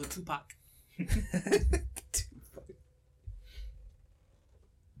Bahamas with Tupac.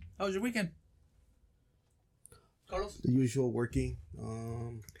 How was your weekend, Carlos? The usual working.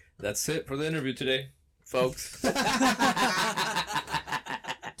 That's it for the interview today, folks. Same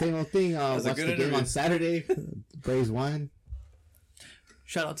old thing. was a Watched good the game interview. on Saturday. Braves won.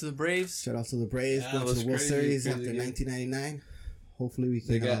 Shout out to the Braves. Shout out to the Braves. Yeah, Going it to was the World crazy, Series crazy after game. 1999. Hopefully we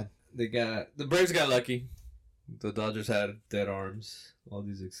They can. got the Braves got lucky. The Dodgers had dead arms. All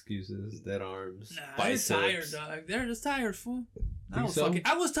these excuses, dead arms, Nah, they're tired, biceps. dog. They're just tired, fool. Think so?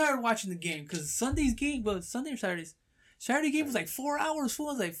 I was tired watching the game because Sunday or Saturdays. Saturday game was like 4 hours, fool.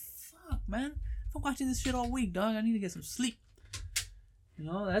 I was like, fuck, man. I'm watching this shit all week, dog. I need to get some sleep. You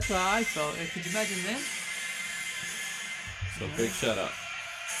know, that's how I felt. Like, could you imagine that? So big shout out.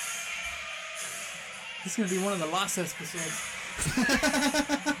 This is gonna be one of the lost episodes.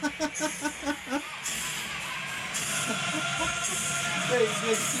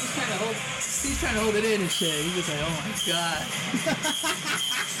 Steve's trying to hold it in and shit. He's just like, oh my god.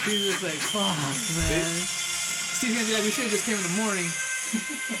 Steve's just like, fuck, man. Steve's gonna be like, we should have just came in the morning.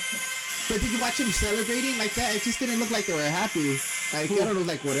 But did you watch them celebrating like that? It just didn't look like they were happy. Like, I don't know,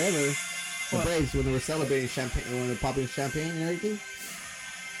 like whatever. The What? Braves, when they were celebrating champagne, when they were popping champagne and everything.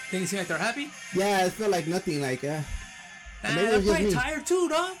 Didn't seem like they're happy. Yeah, it felt like nothing. Like, Nah, maybe it they're was just probably me. tired too,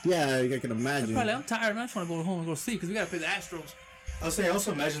 dog. yeah, I can imagine. Probably, I'm tired, man. I just want to go home and go to sleep because we gotta play the Astros. I'll say, I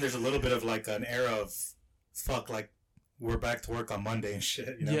also imagine there's a little bit of like an era of fuck, like we're back to work on Monday and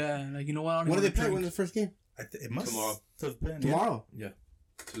shit. You know? Yeah, like you know what? I don't When did they even play? wanna When the first game? It must Tomorrow. have been Tomorrow. Yeah,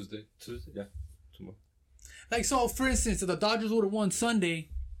 Tuesday, yeah, tomorrow. Like, so for instance, if the Dodgers would have won Sunday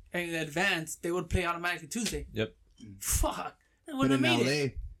and in advance, they would play automatically Tuesday. Yep. Fuck. They But wouldn't in have LA, made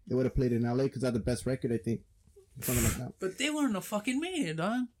it. they would have played in LA because they had the best record, I think. Something like that. But they wouldn't have fucking made it,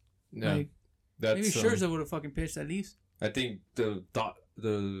 dog. Yeah, Like, that's. maybe Scherzer would have fucking pitched at least. I think the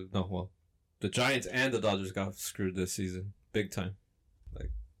Giants and the Dodgers got screwed this season, big time.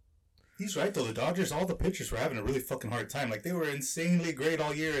 He's right though. The Dodgers, all the pitchers were having a really fucking hard time. Like they were insanely great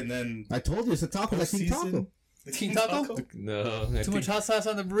all year, and then I told you, it's a taco. Like Team Taco. the Team Taco? No, I Too much hot sauce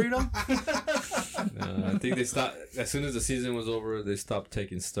on the burrito? I think they stopped as soon as the season was over. They stopped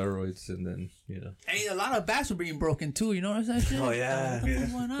taking steroids, and then Hey, a lot of bats were being broken too, you notice that shit? Oh, yeah. What the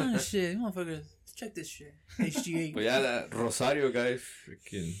fuck's going on and shit? Motherfuckers, check this shit. HGA. But yeah, that Rosario guy,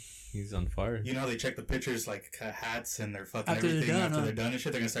 freaking, he's on fire. you know they check the pitchers like hats and their fucking After they're everything done, after huh? they're done and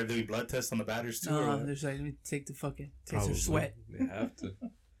shit. They're gonna start doing blood tests on the batters too. or No, what? they're just like, let me take the fucking, taste Probably. their sweat. They have to.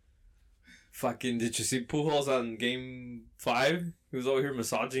 Fucking, did you see Pujols on Game 5? He was over here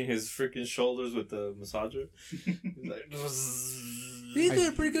massaging his freaking shoulders with the massager. He's like, He did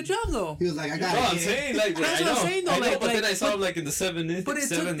a pretty good job though. He was like, I no, got I'm saying, like, That's I what know, I'm saying, though, I know, like- but then like- I saw him like in the seventh. But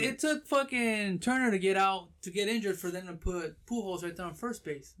it took fucking Turner to get injured for them to put Pujols right there on first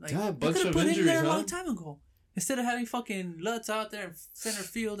base. Like, Yeah, a they bunch could have of put him injuries, there a huh? long time ago. Instead of having fucking Lutz out there in center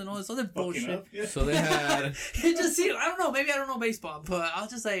field and all this other bullshit. Up, yeah. So they had. It just seemed, I don't know, maybe I don't know baseball, but I was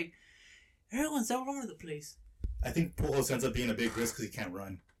just like, everyone's all over the place. I think Pujols ends up being a big risk because he can't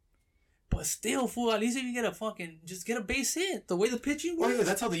run. But still, fool, at least if you get just get a base hit. The way the pitching Well, works. yeah,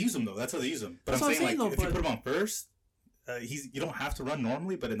 that's how they use him, though. That's how they use him. But That's I'm what saying, I'm saying, like, though, if you but- put him on first, you don't have to run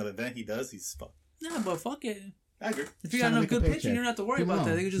normally, but in the event he does, he's fucked. Nah, but fuck it. I agree. If you Trying got to enough make a good pitching, paycheck. you don't have to worry Leave him about that.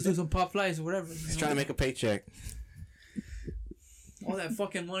 alone. They can just do some pop flies or whatever. He's trying to make a paycheck. All that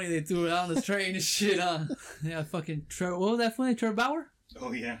fucking money they threw out on the train and shit, yeah, fucking what was that funny? Trevor Bauer?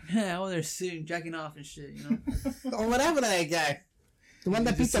 Oh, yeah. Yeah, oh, they're sitting, jacking off and shit, you know? Or whatever that guy. The one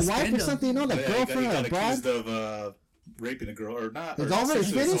that beat Just the wife suspend or him. something, you know, the Oh, yeah, he girlfriend got or bride. accused of raping a girl, or not. It's or already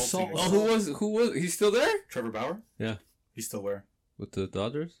sexually finished? assaulting a Oh, girl. who was? He's still there? Trevor Bauer? Yeah. He's still where? With the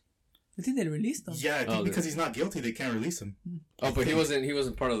Dodgers? I think they released them. Yeah, I think Oh, because he's not guilty, they can't release him. Oh, but he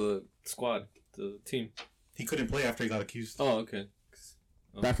wasn't part of the squad, the team. He couldn't play after he got accused. Oh, okay.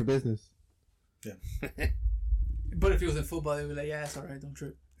 Bad for business. But if he was in football, they'd be like, yeah, it's alright, don't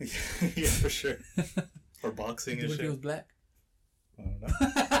trip. Yeah, for sure. Or boxing and What if he shit. was black? I don't know.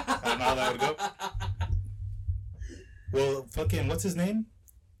 I don't know how that would go. Well, fucking, what's his name?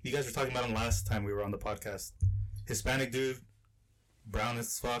 You guys were talking about him last time we were on the podcast. Hispanic dude, brown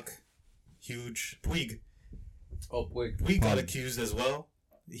as fuck, huge. Puig. Oh, wait. Puig got accused as well.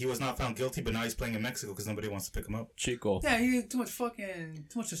 He was not found guilty, but now he's playing in Mexico because nobody wants to pick him up. Chico. Yeah, he had too much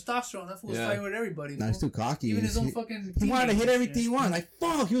testosterone. That fool was Yeah. fighting with everybody. Now he's fool. too cocky. Even his own He- fucking He wanted to teammates hit and everything shit. he wanted. Like,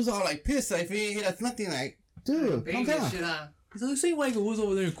 fuck. He was all like pissed. Like, if he hit us nothing, like, dude, Big calm and down. shit, huh? He's like, same way who's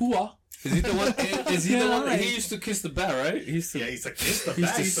over there in Cuba. Is he the one? Is he the Yeah, one? like- He used to kiss the bat, right? He used to. Yeah, he's like, kiss the he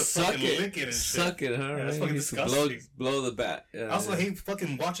used bat. to He used to suck fucking it, lick it and shit. suck it, huh? Yeah, that's Right? fucking He used to disgusting. blow the bat. Yeah, I also yeah. hate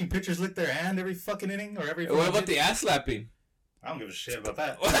fucking watching pitchers lick their hand every fucking inning or every. What fucking about the ass slapping? I don't give a shit about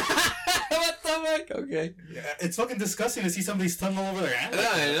that. What the fuck? Okay. Yeah, it's fucking disgusting to see somebody's tongue all over their hand.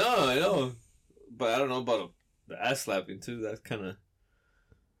 Yeah, I know. But I don't know about the ass slapping too. That's kind of.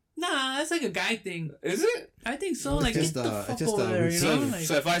 Nah, that's like a guy thing. Is it? I think so. It's Like, just, get the it's fuck just, over there, you So, know? Like,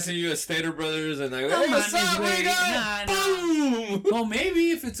 so if I see you at Stater Brothers and I go, Come hey, what's on, up, this way. we got boom. well,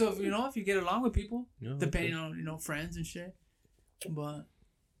 maybe if it's if you get along with people, Yeah, depending on friends and shit. But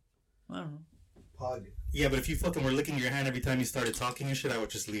I don't know. Yeah, but if you fucking were licking your hand every time you started talking and shit, I would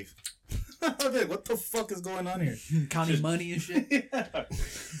just leave. I'd be like, what the fuck is going on here? Counting money and shit. Yeah.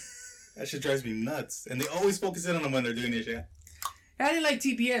 That shit drives me nuts. And they always focus in on them when they're doing this shit. I didn't like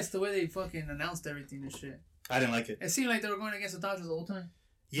TBS the way they fucking announced everything and shit. I didn't like it. It seemed like they were going against the Dodgers the whole time.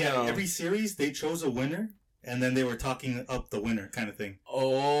 Yeah, No. every series they chose a winner, and then they were talking up the winner kind of thing.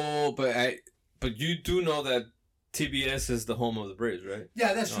 Oh, but you do know that TBS is the home of the Braves, right?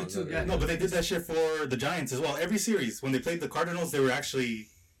 Yeah, that's true No, too. no, Yeah. No, but they did that shit for the Giants as well. Every series, when they played the Cardinals, they were actually...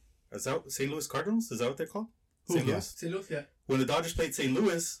 Is that St. Louis Cardinals? Is that what they're called? St. Yeah. Louis. St. Louis, yeah. When the Dodgers played St.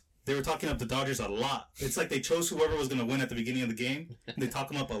 Louis, they were talking up the Dodgers a lot. It's like they chose whoever was going to win at the beginning of the game. And they talk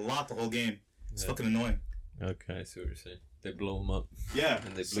them up a lot the whole game. It's fucking annoying. Okay, I see what you're saying. They blow them up Yeah.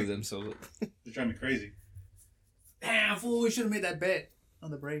 and they blew themselves up. They're driving me crazy. Damn, fool, we should have made that bet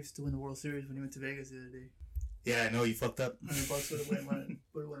on the Braves to win the World Series when he went to Vegas the other day. Yeah, I know, you fucked up. $100 would have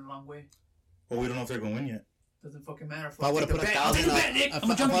went a long way. Well, we don't know if they're going to win yet. Doesn't fucking matter. If I would have put I'll take the bet, 1,000 Nick. if I'm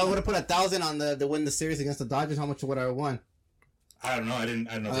a I junkie. would have put 1,000 on the win the series against the Dodgers, how much would I have won? I don't know. I don't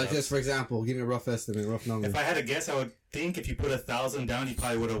know. the Just odds. for example, give me a rough estimate, rough number. If I had to guess, I would think if you put 1,000 down, you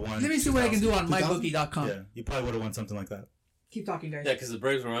probably would have won. Let me see what I can do on 2000? mybookie.com. Yeah, you probably would have won something like that. Keep talking, guys. Yeah, because the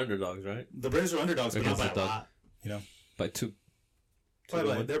Braves were underdogs, right? The Braves are underdogs, but not Against by the a lot. You know, By two.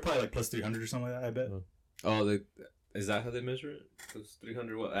 they're probably like plus 300 or something like that. I bet. Oh, is that how they measure it? Plus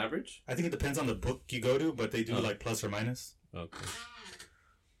 300 what, average? I think it depends on the book you go to, but they do like plus or minus. Okay.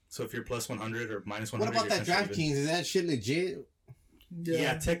 So if you're plus 100 or minus what 100, about that you're essentially DraftKings? Is that shit legit? even.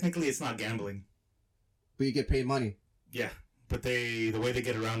 Yeah, technically it's not gambling. But you get paid money. Yeah, but the way they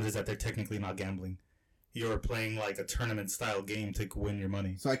get around it is that they're technically not gambling. You're playing like a tournament style game to win your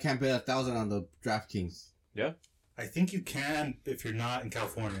money. So I can't bet 1,000 on the DraftKings. Yeah? I think you can if you're not in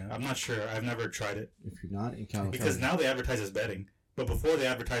California. I'm not sure. I've never tried it. If you're not in California. Because now they advertise as betting. But before they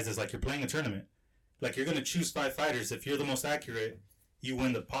advertise as like you're playing a tournament. Like you're going to choose 5 fighters. If you're the most accurate, you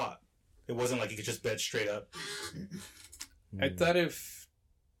win the pot. It wasn't like you could just bet straight up. I thought if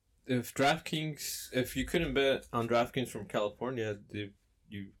DraftKings, if you couldn't bet on DraftKings from California,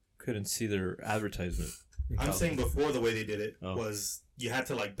 you couldn't see their advertisement. I'm saying before the way they did it Oh. was you had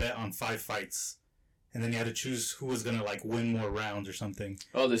to like bet on 5 fights, and then you had to choose who was gonna like win more rounds or something.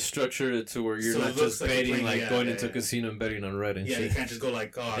 Oh, they structured it to where you're So not it looks just like you're betting, playing- like yeah, going yeah, into a yeah. casino and betting on red and Yeah, you shit. can't just go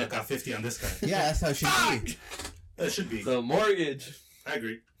like, oh, I got 50 on this guy. Yeah, that's how it should be. That should be. The mortgage. I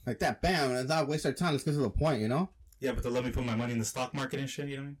agree. Like that, bam, let's not waste our time. Let's get to the point, you know? Yeah, but to let me put my money in the stock market and shit,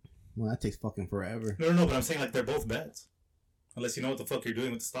 you know what I mean? Well, that takes fucking forever. No, but I'm saying like they're both bets. Unless you know what the fuck you're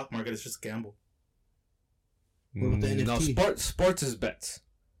doing with the stock market, it's just a gamble. What about the No, NFT? sports is bets.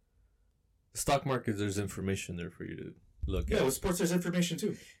 Stock market, there's information there for you to look Yeah, at. with sports, there's information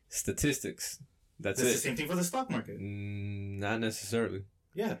too. Statistics. That's It's it. the same thing for the stock market. Not necessarily.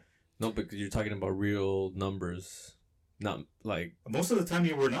 Yeah. No, because you're talking about real numbers. Not like Most of the time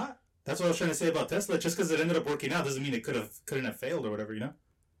you were not. That's what I was trying to say about Tesla. Just because it ended up working out doesn't mean it couldn't have failed or whatever, you know?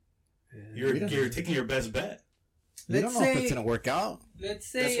 You're taking your best bet. We don't Let's know if say- it's gonna work out. Let's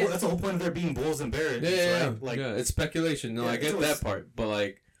say That's the whole point of there being bulls and bears, yeah, right? Like, yeah, it's speculation. No, Yeah, I get it's always- that part, but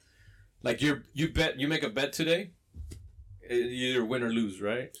like you make a bet today, you either win or lose,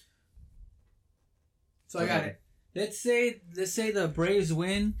 right? So I got it. Let's say the Braves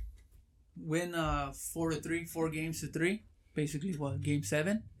win 4-3, 4 games to 3. Basically, what, game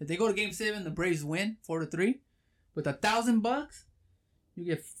 7? If they go to game 7, the Braves win 4-3. With $1,000, you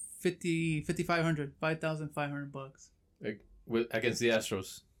get 5,500 $5,500 Against the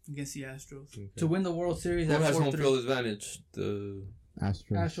Astros. against the Astros Okay. to win the World Series. Who At has home 4-3. field advantage? The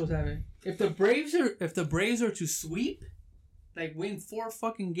Astros. Astros have it. If the Braves are to sweep, like win 4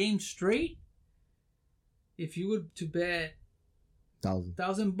 fucking games straight, if you would to bet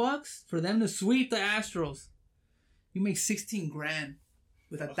 $1,000 for them to sweep the Astros, you make 16 grand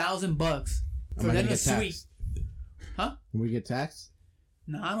with $1,000 for them to sweep. Huh? Will we get taxed?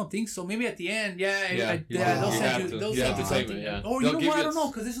 No, I don't think so. Maybe at the end, yeah, Yeah, they'll you send have you. to. They'll You have send you to claim something. it, yeah. Or They'll you know give what? I you don't know a-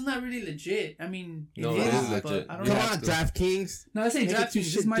 because this is not really legit. I mean, No, it it is, is but legit. I don't You know. Come have on, to. DraftKings. No, this ain't Make it DraftKings. too This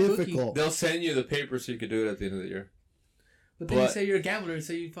is shit my bookie. difficult. they'll send you the paper so you can do it at the end of the year. But then you But- say you're a gambler, and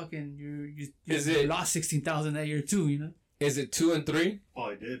say you fucking Is you it- lost 16,000 that year too. You know. Is it 2 and 3? oh,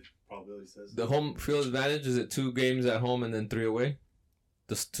 I did. Probability says. The home field advantage, is it 2 games at home and then 3 away?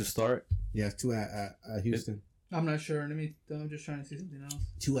 Just to start? Yeah, it's 2 at Houston. I'm not sure. I'm just trying to see something else.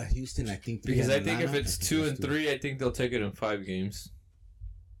 2 at Houston, I think. 3 Because at I think if Atlanta. it's I think 2 that's and 2. 3, I think they'll take it in 5 games.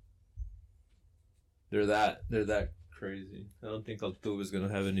 They're that crazy. I don't think Altuve's gonna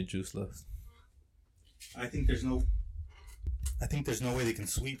have any juice left. I think there's no way they can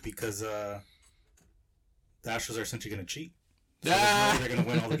sweep because the Astros are essentially going to cheat. So there's no way they're going to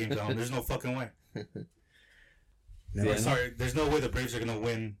win all the games at home. There's no fucking way. Never Or, know. sorry, there's no way the Braves are going to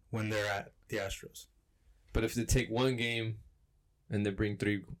win when they're at the Astros. But if they take 1 game and they bring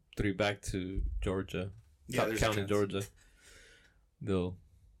three back to Georgia, Yeah, there's a counting chance. Georgia,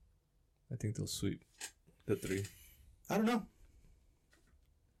 I think they'll sweep the 3. I don't know.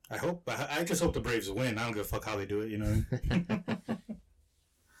 I just hope the Braves win. I don't give a fuck how they do it, you know?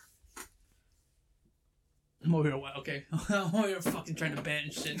 I'm over here. Okay, I'm over here fucking trying to bet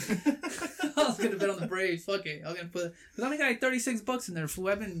and shit. I was gonna bet on the Braves. Fuck it. I was gonna put. Cause I only got like $36 in there. Fool,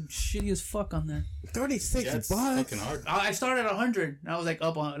 I've been shitty as fuck on that. 36 Yeah, it's bucks. fucking hard. I started at 100. I was like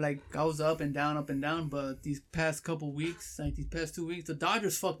I was up and down. But these past couple weeks, like these past 2 weeks, the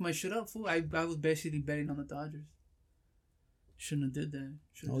Dodgers fucked my shit up. Fool, I was basically betting on the Dodgers. Shouldn't have did that.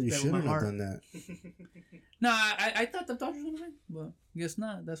 Oh, you bet with my shouldn't have heart. done that. No, I thought the Dodgers were gonna win, but guess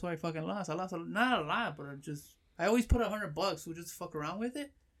not. That's why I fucking lost. I lost not a lot, but I always put $100. So just fuck around with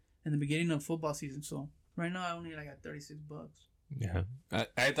it in the beginning of football season. So right now I only got $36. Yeah,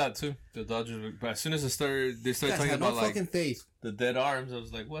 I thought too. The Dodgers, but as soon as they started Guys talking have no about like fucking faith. the dead arms, I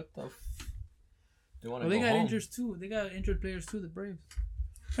was like, what the? They want to Well, go they got home. injuries too. They got injured players too. The Braves.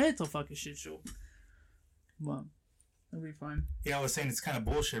 It's a fucking shit show. But it'll be fine. Yeah, I was saying it's kind of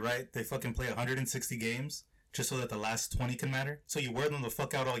bullshit, right? They fucking play 160 games just so that the last 20 can matter. So you wear them the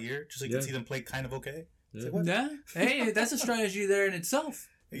fuck out all year just so you Yeah. can see them play kind of okay. It's Yeah. like, what? Yeah. Hey, that's a strategy there in itself.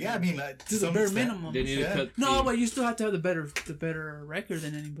 Yeah, I mean, like, To the some bare extent. minimum. They need Yeah. to cut. No, the- but you still have to have the better record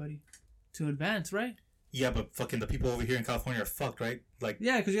than anybody to advance, right? Yeah, but fucking the people over here in California are fucked, right? Like,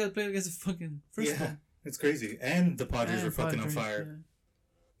 Yeah, because you got to play against the fucking first yeah, one. it's crazy. And the Padres And are fucking Padres, on fire.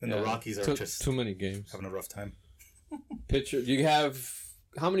 yeah. And the Rockies are took just too many games. having a rough time. Pitcher, you have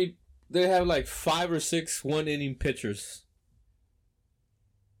how many? They have like 5 or 6 1-inning pitchers.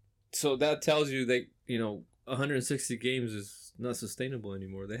 So that tells you that 160 games is not sustainable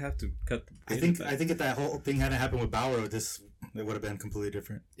anymore. They have to cut. The I think if that whole thing hadn't happened with Bauer, it would have been completely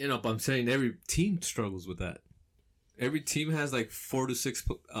different. but I'm saying every team struggles with that. Every team has like 4 to 6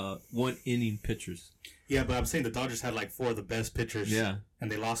 1-inning pitchers. Yeah, but I'm saying the Dodgers had like 4 of the best pitchers. Yeah.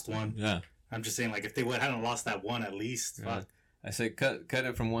 And they lost one. Yeah. I'm just saying, like, if they hadn't lost that one at least, Yeah. fuck. I say cut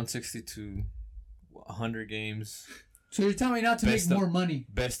it from 160 to 100 games. So you're telling me not to Best make of- more money?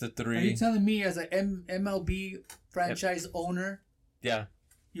 Best of Are you 3. telling me as an MLB franchise owner, Yeah.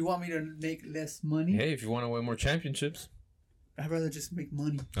 you want me to make less money? Hey, if you want to win more championships. I'd rather just make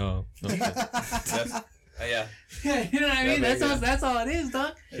money. Oh. Okay. That's, yeah. You know what I mean? Yeah, yeah. That's all it is,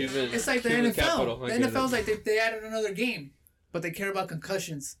 dog. It's like the Human NFL. capital, I The get it. NFL's like they added another game, but they care about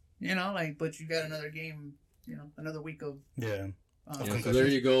concussions. You know, like, but you got another game, you know, another week of. Yeah. Uh, Yeah, so there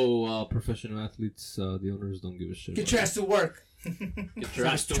you go, professional athletes. The owners don't give a shit. Get your ass to work. Get your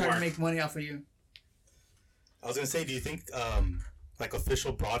ass to Trying work. to make money off of you. I was going to say, do you think, like,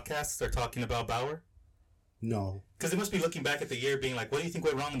 official broadcasts are talking about Bauer? No, Because they must be looking back at the year being like, what do you think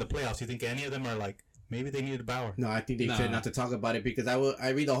went wrong in the playoffs? You think any of them are like, maybe they needed Bauer? no, I think they Nah. said not to talk about it because I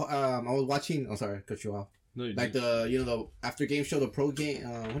read the I was watching. Oh, sorry, cut you off. No, you Like didn't. the after game show, the pro game.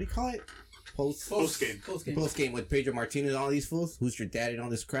 What do you call it? Post-game. Post game with Pedro Martinez and all these fools. Who's your daddy and all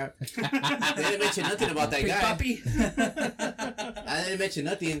this crap? They didn't mention nothing about that Big guy. Papi. I didn't mention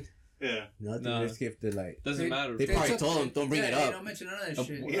nothing. Yeah. Nothing. No. They skipped it. Like Doesn't matter. they probably told him, don't bring it They up. don't mention none of that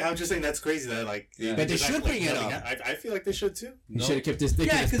shit. Yeah, I'm just saying that's crazy that, like... Yeah. But they because should like, bring it nothing up. I feel like they should, too. You No. should have kept this dick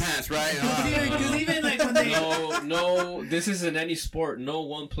Yeah, in his 'cause- pants, right? Because even like when they. No, this is in any sport. No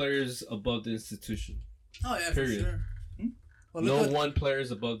one player is above the institution. Oh yeah, Period. for sure. Well, No look what- one player is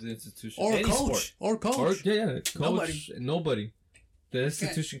above the institution. or Any coach, sport. or coach. Or coach. Nobody. Nobody. The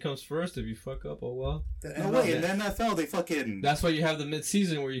institution comes first. If you fuck up, oh well. The No NFL. way, in the NFL, they fucking... That's why you have the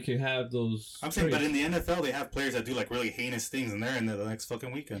mid-season where you can have those. I'm saying, but trades. in the NFL, they have players that do, like, really heinous things, and they're in there the next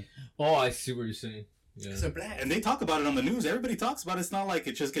fucking weekend. Oh, I see what you're saying. Yeah. Because they're black. And they talk about it on the news. Everybody talks about it. It's not like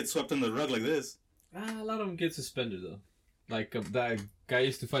it just gets swept under the rug like this. A lot of them get suspended though. Like that guy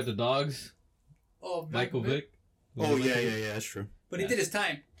used to fight the dogs, Oh, Michael Vick. Oh, yeah, that's true. But he did his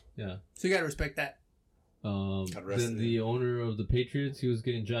time, Yeah. so you gotta respect that. Got arrested. Then the owner of the Patriots, he was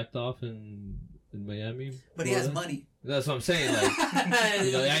getting jacked off in Miami. But he has Florida. money. That's what I'm saying. Like,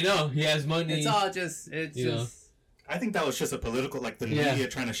 you know, I know he has money. It's all just. It's You know. just. I think that was just a political, like, the Yeah. media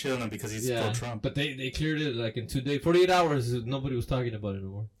trying to shit on him because he's yeah, pro-Trump. but they cleared it like in 2 days, 48 hours. Nobody was talking about it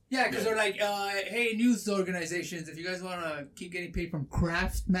anymore. Yeah, because they're like, hey, news organizations, if you guys want to keep getting paid from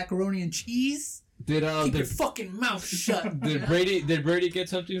Kraft macaroni and cheese, Did keep your fucking mouth shut. you did know? Brady get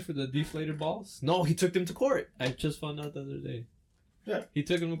something for the deflated balls? No, he took them to court. I just found out the other day. Yeah. He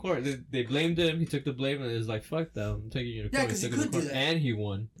took them to court. They blamed him. He took the blame and it was like, fuck that. I'm taking you to court. Yeah, 'cause He he took him to could do court, that. and he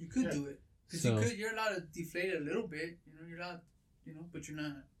won. You could Yeah. do it. Because So- you're allowed to deflate it a little bit. You know, you're allowed, but you're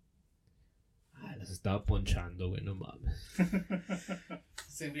not. Let's stop ponchando, güey, no mames.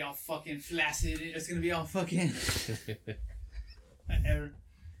 It's going to be all fucking flaccid. It's going to be all fucking. Whatever.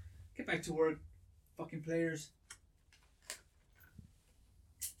 Get back to work, fucking players.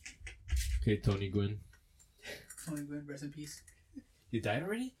 Okay, Tony Gwynn. Tony Gwynn, rest in peace. You died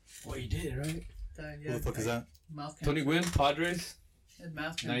already? Oh, you did, right? Who the fuck is that? Mouth cancer. Tony Gwynn, Padres, He had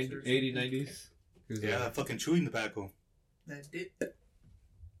mouth 90, cancer. 80, 90s. He was, Yeah, that fucking chewing tobacco. That did. That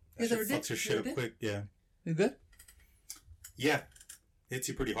You guys ever shit did? fucks your You shit ever up did? quick. Yeah. You good? Yeah. Hits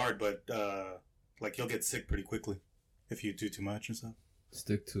you pretty hard, but, like, you'll get sick pretty quickly if you do too much and stuff.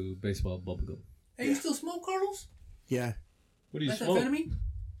 stick to baseball bubblegum. Hey, you still smoke, Carlos? Yeah. What do you smoke? Methamphetamine?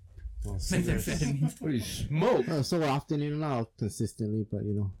 Well, cigarettes. Methamphetamine. What do you smoke? So often, not consistently, but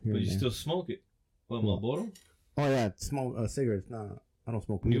here But and you there. still smoke it. What, Marlboro? Oh yeah, smoke cigarettes. No, I don't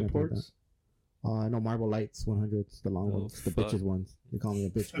smoke weed. or anything like Newports? that. No, Marble Lights 100s, the long Oh, ones, the fuck. bitches ones. They call me a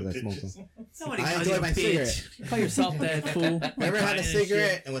bitch because I smoke them. Somebody I calls enjoy you a my bitch. cigarette. Call yourself that, fool. Never had a That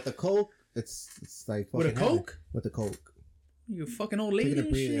cigarette, shit. and with a Coke, it's like With a fucking heaven. Coke? With a Coke. You fucking old lady Taking a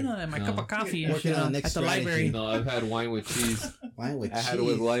and shit breather. on my No. cup of coffee and Working shit on on, the at next the strategy. library. No, I've had wine with cheese. Wine with I cheese. had it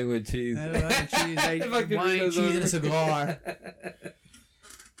with wine with cheese. Cheese, like Fucking wine, Doritos. cheese, and a cigar.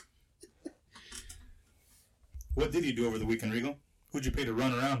 What did you do over the weekend, Rigo? Who'd you pay to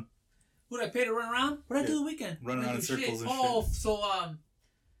run around? What I pay to run around? What I do Yeah. the weekend? Run What I around in do shit? circles and Oh, so what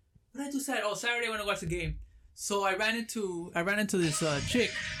did I do Saturday? Oh, Saturday when I watched the game. So I ran into this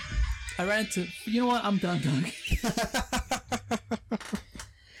chick. You know what? I'm done, dog.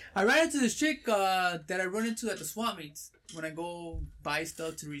 I ran into this chick that I run into at the swap meets when I go buy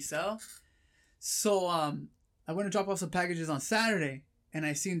stuff to resell. So I went to drop off some packages on Saturday, and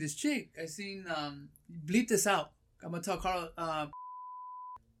I seen this chick. Bleep this out. I'm gonna tell Carl.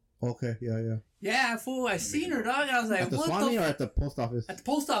 Okay, yeah. Yeah, fool. I seen her, dog. I was like, At the what Swami the or at the post office at the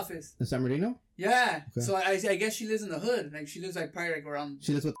post office. in San Bernardino? Yeah. Okay. So I guess she lives in the hood. Like she lives like probably like around.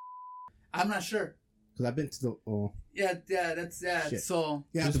 She lives with. I'm not sure. Because I've been to the. Oh, Yeah. That's Shit. So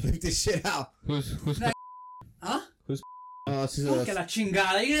you have to bleep this shit out. Who's Nah, Huh? She's Oh, que la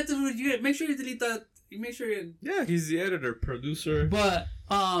chingada. You have to make sure you delete that. You make sure you. Yeah, he's the editor, producer. But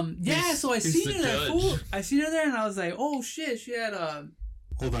yeah. So I he's seen the her there. judge. Fool. I seen her there, and I was like, oh shit, she had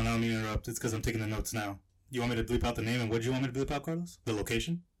Hold on, I don't mean to interrupt. It's because I'm taking the notes now. You want me to bleep out the name, and what do you want me to bleep out, Carlos? The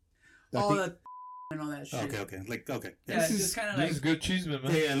location? all that and all that shit. Okay. Okay. Yeah, it's just kind of like. This is good cheese, man.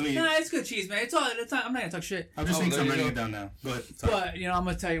 Yeah, let me. Nah, it's good cheese, man. It's all. I'm not gonna talk shit. I'm just Oh, saying, there I'm you writing go. it down now. Go ahead. Sorry. But I'm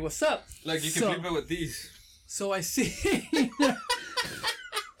gonna tell you what's up. Like, you can So- flip it with these. So I see.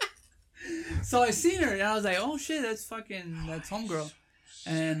 So I seen her, and I was like, "Oh shit, that's homegirl,"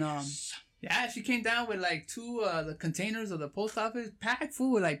 and yeah, she came down with like two the containers of the post office packed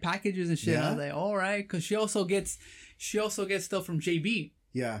full with like packages and shit. Yeah? I was like, "All right," because she also gets stuff from JB,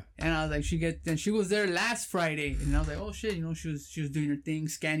 Yeah. and I was like, she was there last Friday, and I was like, "Oh shit," she was doing her thing,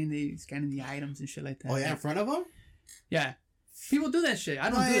 scanning the items and shit like that. Oh yeah, in front of him. yeah. People do that shit. I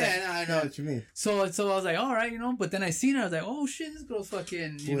don't do that. I know what you mean. So I was like, all right, but then I seen her. I was like, oh shit, this girl's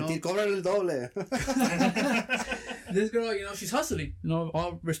fucking, Cóbrale el doble. this girl, she's hustling.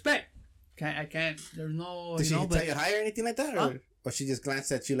 All respect. I can't. There's no. Did she but tell you hi or anything like that, Huh? or she just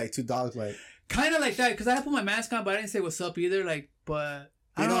glanced at you like two dogs, like kind of like that, because I had put my mask on, but I didn't say what's up either. Like, but I you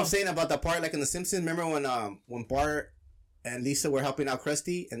don't know what know. I'm saying about that part, like in The Simpsons. Remember when Bart and Lisa were helping out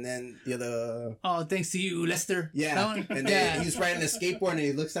Krusty, and then the other Oh, thanks to you, Lester. That yeah, one? and yeah. then he's riding a skateboard and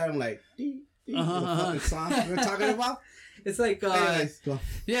he looks at him like. Dee, dee, Uh-huh, the uh-huh. fucking song we're talking about. It's like, Anyways, go.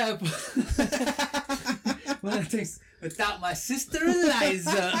 yeah. One of the things without my sister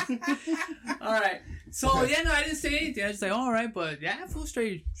Eliza. All right. So yeah, no, I didn't say anything. I was just like, all right, but yeah, full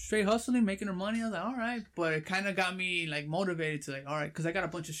straight hustling, making her money. I was like, all right, but it kind of got me like motivated to like, all right, because I got a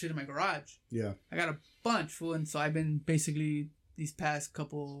bunch of shit in my garage. Yeah. I got a bunch, fool, and so I've been basically these past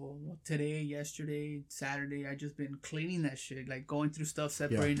today, yesterday, Saturday, I just been cleaning that shit, like going through stuff,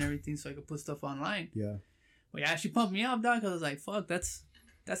 separating everything, so I could put stuff online. Yeah. But yeah, she pumped me up, dog, because I was like, fuck, that's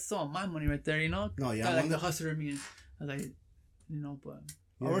some of my money right there, No, yeah, Got, I like the wonder- hustler in me. And I was like, but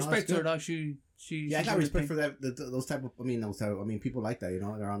Yeah, I no, respect that's her, good. dog. She. Yeah, I she got did her respect thing. for that. Those type of. I mean, people like that.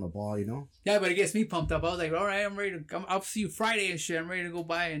 They're on the ball. Yeah, but it gets me pumped up. I was like, all right, I'm ready to. I'll see you Friday and shit. I'm ready to go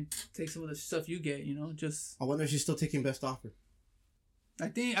buy and take some of the stuff you get. Just. I wonder if she's still taking best offer. I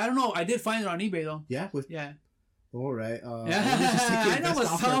don't know. I did find it on eBay though. Yeah. Yeah. All right. I know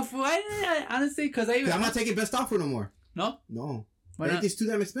what's tough. I honestly, because I even. I'm not taking best offer no more. No. No. Why not? Everything's too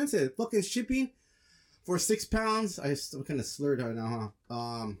damn expensive. Fucking shipping for £6. I still kind of slurred right now,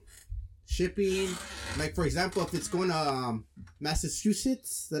 huh? Shipping, like for example, if it's going to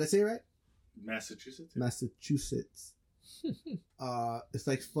Massachusetts, did I say it right? Massachusetts? Massachusetts. It's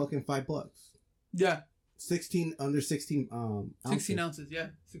like fucking $5. Yeah. 16 under 16 ounces. 16 ounces. Yeah.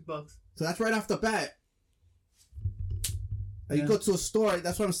 $6. So that's right off the bat. Like, Yeah. you go to a store,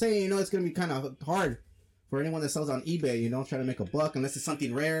 that's what I'm saying, it's going to be kind of hard for anyone that sells on eBay, trying to make a buck, unless it's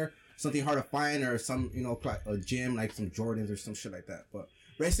something rare, something hard to find, or some, a gym, like some Jordans or some shit like that. But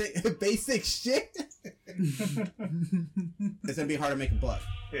basic shit, it's going to be hard to make a buck.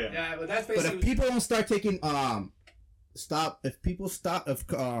 Yeah, but that's But basically. if people don't start taking, fellow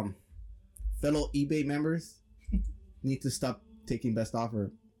eBay members need to stop taking best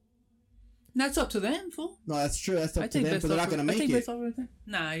offer. That's up to them, fool. No, that's true. That's up to them, best but they're not offer- going to I make take it. best offer right there.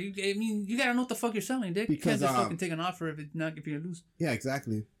 Nah, you gotta know what the fuck you're selling, dick. You Because, can't just fucking take an offer if you're gonna lose. Yeah,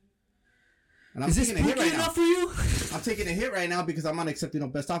 exactly. And I'm Is this taking a hit spooky right now. enough for you? I'm taking a hit right now because I'm not accepting no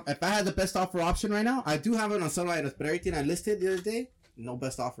best offer. If I had the best offer option right now, I do have it on some items, but everything I listed the other day, no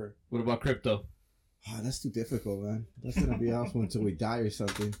best offer. What about crypto? Oh, that's too difficult, man. That's gonna be ours until we die or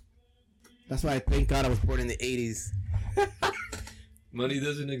something. That's why I thank God I was born in the 80s. Money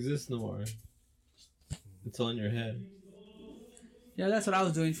doesn't exist no more. It's all in your head. Yeah, that's what I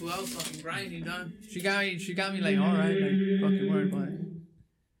was doing, fool. I was fucking grinding, done. She got me like, all right, like, fucking worried about it.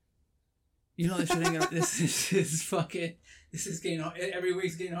 This shit ain't gonna, this is fucking, this is getting, every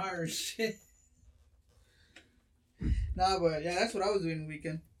week's getting harder, shit. Nah, but yeah, that's what I was doing the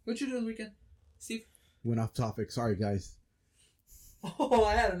weekend. What you doing the weekend, Steve? Went off topic. Sorry, guys. Oh,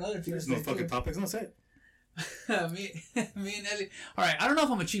 I had another thing. There's no fucking topics. No, say it. me and Ellie. All right, I don't know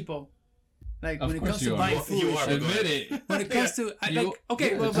if I'm a cheapo. Like Of when it course comes you to are. buying You food. are. Admit it. When it comes to,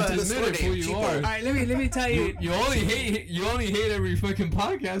 okay, well, just but admit it who you Cheapo. are. all right, let me tell you, You only hate every fucking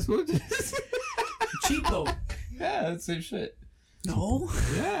podcast. What? cheapo. Yeah, that's the same shit. No,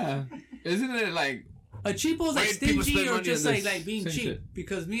 Yeah, isn't it like a cheapo is like Why do people stingy spend or money just on like this? being Same cheap. shit.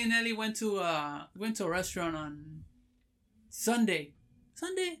 Because me and Ellie went to a restaurant on Sunday.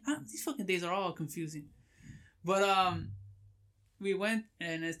 These fucking days are all confusing. But we went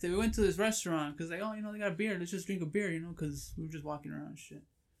to this restaurant because they got a beer. Let's just drink a beer, because we were just walking around and shit.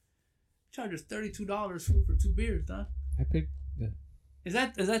 Charge us $32 for 2 beers, dog. I paid. Yeah. Is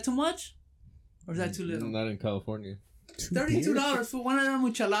that too much? Or is that too little? Not in California. $32 for one of them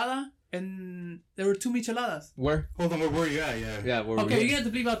michelada, and there were 2 micheladas. Where? Hold on, where were you at? Yeah. Yeah. Where Okay, you have to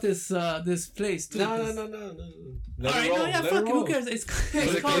believe about this place too. No. All right, no, yeah, fuck it. Who cares? It's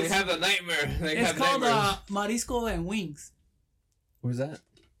They called have a nightmare. They it's have called nightmares. Marisco and Wings. Where's that?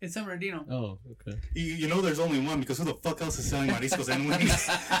 In San Bernardino. Oh, okay. You know there's only one because who the fuck else is selling mariscos and wings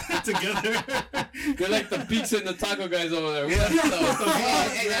together? They're like the pizza and the taco guys over there. What the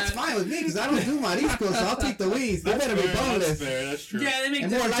Hey, that's fine with me because I don't do mariscos, so I'll take the wings. They better be That's boneless. fair. That's true. Yeah, they make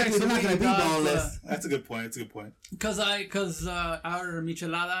And more different likely types they're of not going to be wings, dog, boneless. That's a good point. That's a good point. Cause I ordered a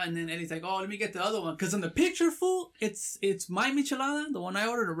michelada and then Eddie's like, oh, let me get the other one. Cause in the picture, fool, it's my michelada, the one I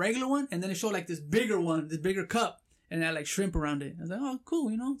ordered, a regular one, and then it showed like this bigger one, this bigger cup, and it had like shrimp around it. I was like, oh, cool,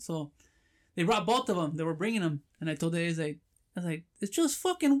 you know. So they brought both of them. They were bringing them, and I told Eddie, I was like, it's just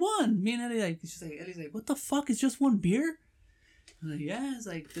fucking one. Me and Eddie Eddie's like, what the fuck? It's just one beer? I'm like, yeah. It's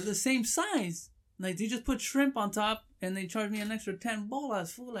like they're the same size. Like they just put shrimp on top, and they charged me an extra 10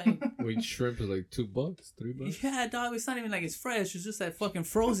 bolas, fool. Like. Wait, shrimp is like $2, $3. Yeah, dog, it's not even like it's fresh. It's just that fucking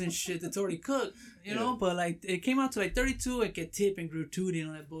frozen shit that's already cooked, you know? But, like, it came out to, like, 32 and get tip and gratuity and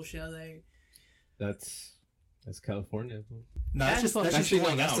all that bullshit. I was like, That's California. Bro. No, that's just Actually, no,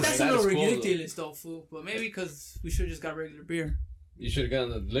 going that's out. the that's a status little quo, though. ridiculous, though, fool. But maybe because we should have just got regular beer. You should have gotten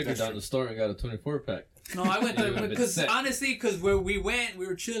the liquor That's down true. the store and got a 24-pack. No, I went You there would've been because, set. honestly, because where we went, we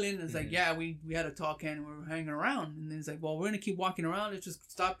were chilling. It's like, yeah, we had a tall can and we were hanging around. And then it's like, well, we're going to keep walking around. Let's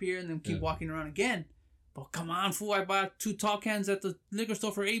just stop here and then keep Yeah. walking around again. But come on, fool. I bought 2 tall cans at the liquor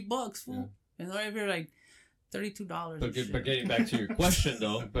store for $8, fool. And they're over here like $32. But, and shit. but getting back to your question,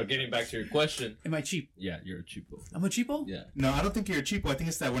 though. Am I cheap? Yeah, you're a cheapo. I'm a cheapo? Yeah. No, I don't think you're a cheapo. I think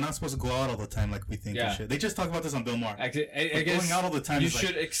it's that we're not supposed to go out all the time like we think Yeah. and shit. They just talk about this on Bill Maher. Actually, I But guess going out all the time you is like-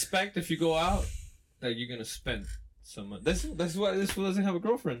 should expect if you go out that you're gonna spend some money. That's why this fool doesn't have a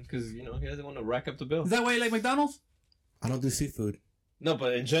girlfriend, because you know he doesn't want to rack up the bill. Is that why you like McDonald's? I don't do seafood. No,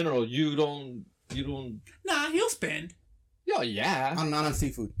 but in general, you don't. Nah, he'll spend. Oh yeah. I'm not on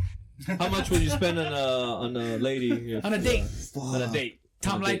seafood. How much would you spend on a lady On a date. On a date.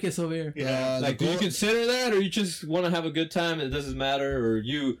 Tom On a date. Likas over here. Yeah. Like, do you consider that, or you just want to have a good time and it doesn't matter, or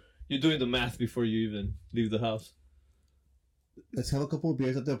you're doing the math before you even leave the house? Let's have a couple of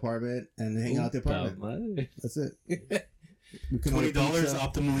beers at the apartment and hang out at the apartment. Puta That's it. We can order $20 pizza.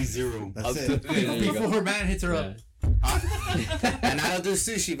 optimally zero. That's it. There you Before go. her man hits her up. And I don't do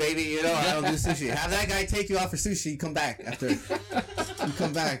sushi, baby. You know, I don't do sushi. Have that guy take you out for sushi. You come back after. You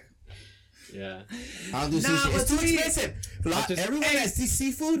come back. Yeah. I don't do Nah, sushi. but It's too sweet. expensive. just- Everyone that sees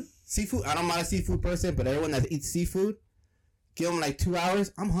seafood. I'm not a seafood person, but everyone that eats seafood, give them like 2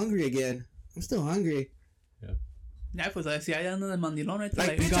 hours. I'm hungry again. I'm still hungry. Yeah, pues así ahí ando de mandilón. It's Like,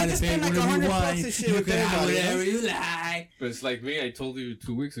 like, you bitch, I gotta just pay spent like whatever you $100 want. and shit You with can have everybody, whatever you like. But it's like me. I told you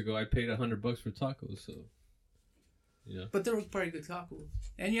 2 weeks ago I paid $100 for tacos, so yeah. But there were pretty good tacos.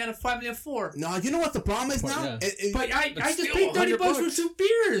 And you had a family of 4. No, you know what the problem is now? Yeah. But I just still, paid $30 for $100. 2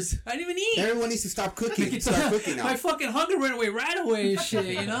 beers. I didn't even eat. Everyone needs to stop cooking. Start cooking now. My fucking hunger went away right away and shit,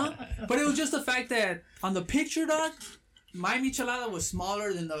 you know? But it was just the fact that on the picture, dog, my michelada was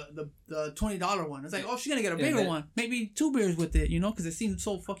smaller than the $20 one. It's like, oh, she's gonna get a bigger then- one. Maybe 2 beers with it, you know? Because it seemed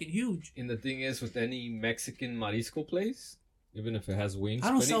so fucking huge. And the thing is, with any Mexican marisco place, even if it has wings, I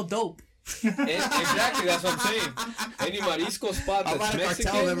don't any- sell dope. Exactly, that's what I'm saying. Any marisco spot I'm that's not a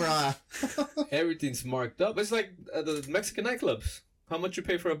cartel Mexican, member. everything's marked up. It's like the Mexican nightclubs. How much you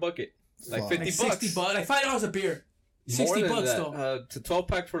pay for a bucket? Like Fuck. 50 Like bucks. 60 bucks. Like $5 a beer. More 60 than bucks that. though. To 12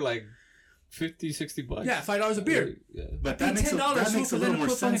 pack for like 50, 60 bucks. Yeah, $5 a beer. Yeah. But Pay that makes $10 a for little them to more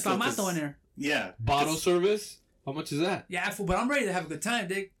put fucking sense. though, 'cause- clamato in there. Yeah. Bottle service. How much is that? Yeah, fool, but I'm ready to have a good time,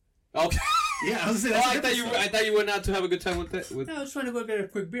 Dick. Okay. Yeah, I was gonna Oh, say, I that's thought you. different I thought you went out to have a good time with that. With Yeah, I was trying to go get a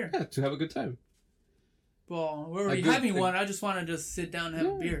quick beer. yeah, to have a good time. Well, we're already good- having one. I just want to just sit down and have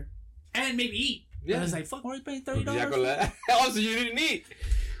a beer. And maybe eat. Yeah. And I was like, fuck, we're paying Ya $30? con la- Oh, so you didn't eat.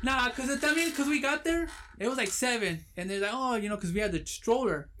 Nah, because we got there, it was like 7. And they're like, oh, you know, because we had the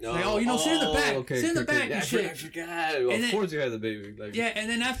stroller. Like, oh, you know, sit in the back. Okay, sit in the okay, back okay. and I shit. forgot. And Of then- course you had the baby. Like, Yeah, and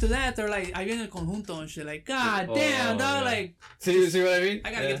then after that, they're like, I viene el conjunto and shit. Like, god Oh, damn, dog. yeah. Like, See what I mean?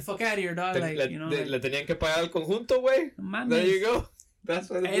 I gotta get the fuck out of here, dog. Like, you know. le Like, tenían que pagar el conjunto, güey. mames. There you go. That's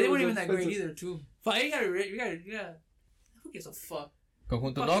why. Hey, they weren't even that great either, too. But you gotta. Who gives a fuck?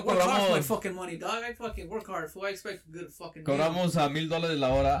 Conjunto. Fucking No, work hard for my cobramos. fucking money, dog. I fucking work hard for. I expect a good fucking. Cobramos a $1,000 la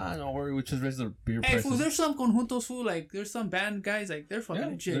hora. Ah, no worry, we just raised the beer Hey, prices. fool, there's some conjuntos, fool, like, there's some band guys, like, they're fucking Yeah,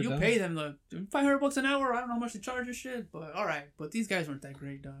 legit. they're You down. pay them, like, $500 an hour, I don't know how much they charge or shit, but alright. But these guys weren't that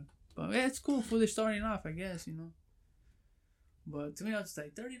great, dog. But yeah, it's cool, fool, they're starting off, I guess, you know. But to me, I was just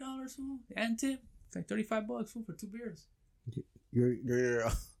like $30 fool, and tip. It's like $35 fool for 2 beers. You're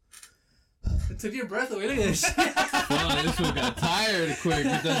It took your breath away. Look at this shit. Wow, this one got tired quick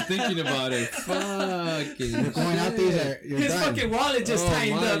just thinking about it. Fucking. You're going out these you're His done. fucking wallet just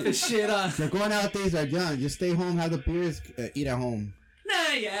tightened up and shit on. You're going out these are done. Just stay home, have the beers, eat at home.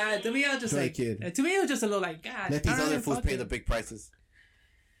 Nah, yeah. To me, I was just Try like, kid. to me, it was just a little like, God. Let these alright, other fools fuck pay it. the big prices.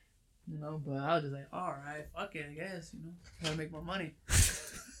 You know, but I was just like, all right, fuck it, I guess. You know, gotta make more money.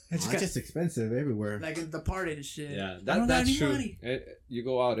 It's just expensive everywhere. Like at the party and shit. Yeah, I don't have that's any true. money. You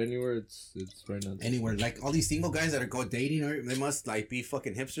go out anywhere, it's right now. Anywhere, like all these single guys that are go dating, or they must like be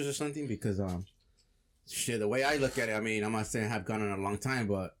fucking hipsters or something. Because shit, the way I look at it, I mean, I'm not saying I have gone in a long time,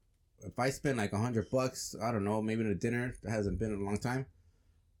 but if I spend like $100, I don't know, maybe in a dinner that hasn't been in a long time,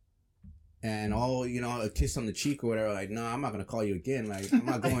 and a kiss on the cheek or whatever, like, no, I'm not gonna call you again. Like, I'm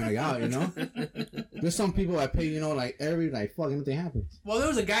not going out, you know. There's some people I pay, like fucking nothing happens. Well, there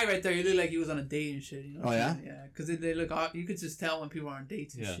was a guy right there. He looked like he was on a date and shit. You know. Oh yeah. Yeah, because they look. You could just tell when people are on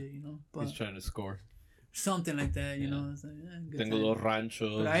dates and shit. You know. But He's trying to score. something like that. You know. It's like, good Tengo time. los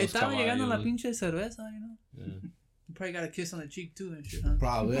ranchos. Pero ahí los estaba llegando la caballos. pinche cerveza. You know. Yeah. You probably got a kiss on the cheek too and shit. Huh?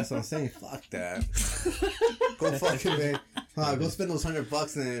 Probably, that's what I'm saying. Fuck that. Go fucking man. Go spend those $100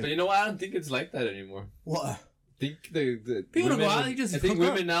 But and you know what? I don't think it's like that anymore. what? I think the People don't women, go out, they just I think hook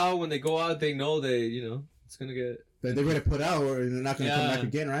up. women now, when they go out, they know it's gonna get. That they're gonna put out, or they're not gonna come Yeah. back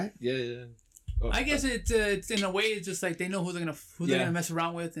again, right? Yeah. Oh, I guess it's in a way it's just like they know who they're gonna mess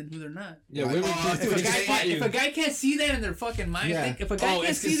around with and who they're not. Yeah, Like, women oh, just I see do what it you're to saying. spot you. If a guy can't see that in their fucking mind, Yeah. if a guy Oh, can't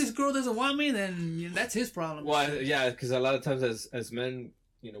it's see 'cause- this girl doesn't want me, then that's his problem. Well, yeah, because a lot of times as men,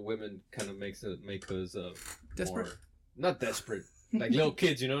 women kind of make us Desperate? more- not desperate, like little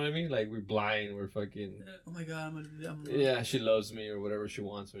kids. You know what I mean? Like we're blind, we're fucking. Oh my god, I'm Yeah, she loves me or whatever she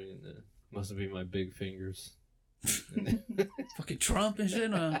wants me, and must be my big fingers. fucking Trump and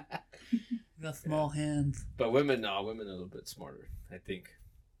shit. Got small hands. But women are a little bit smarter, I think.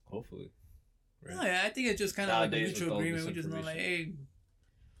 Hopefully. Right? Oh yeah, I think it's just kind of like a Nowadays, with mutual all agreement. this We just know like, hey, information.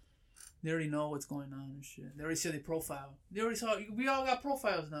 they already know what's going on and shit. They already see the profile. They already saw. We all got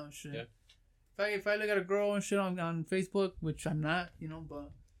profiles now and shit. Yeah. If I look at a girl and shit on Facebook, which I'm not,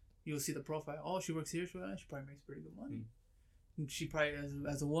 but you'll see the profile. Oh, she works here. She probably makes pretty good money. She probably,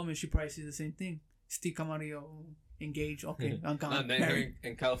 as a woman, she probably sees the same thing. Steve Camarillo, engaged. Okay, I'm married.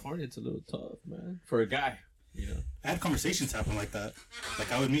 In California, it's a little tough, man, for a guy. I had conversations happen like that.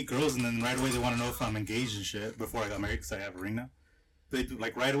 Like I would meet girls and then right away they want to know if I'm engaged and shit before I got married because I have a ring now. They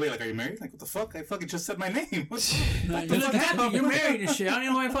like right away like, are you married? Like what the fuck? I fucking just said my name. What No, the you fuck look happy. happened? You're married and shit. I don't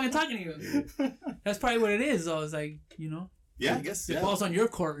even know why I'm fucking talking to you. That's probably what it is. Though. It's like Yeah, I guess. it Yeah. falls on your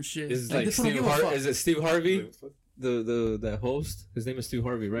court and shit. Is like, like this one don't Steve give a fuck. Is it Steve Harvey? The host? His name is Steve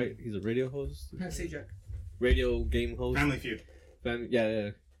Harvey, right? He's a radio host, Say Jack. radio game host. Family Feud.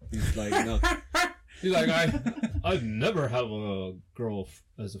 Yeah. He's like no. He's like I'd never have a girl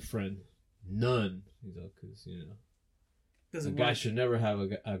as a friend. None. He's like, because a Doesn't guy work. should never have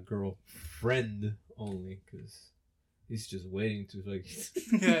a girl friend only because he's just waiting to like.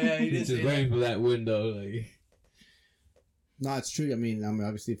 Yeah, he He's did just say waiting for that window, like. No, it's true. I mean,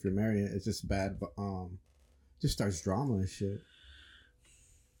 obviously, if you're married, it's just bad, but just starts drama and shit.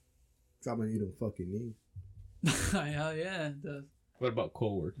 Drama you don't fucking need. Hell yeah, it does. What about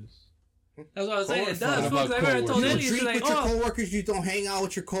coworkers? That's what I was saying. It What does. about Folks, I remember I told coworkers? You Eddie, don't she's drink like, with your oh, coworkers. You don't hang out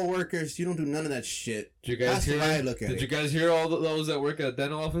with your coworkers. You don't do none of that shit. Did you guys That's hear? the way I look at Did it. you guys hear all those that work at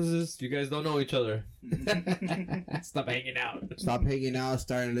dental offices? You guys don't know each other. Stop hanging out. Stop hanging out.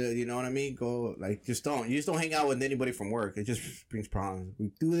 Starting to, you know what I mean? Go like just don't. You just don't hang out with anybody from work. It just brings problems.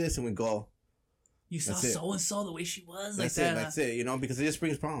 We do this and we go. you saw That's it. so and so the way she was That's like it. that. That's it. Because it just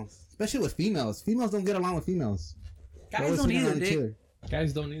brings problems, especially with females. Females don't get along with females. They're Guys always don't hanging either, around each dick. other.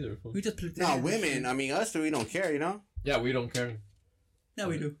 Guys don't either. Fool. We just pretend. No, women. I mean, us three, we don't care. Yeah, we don't care. No,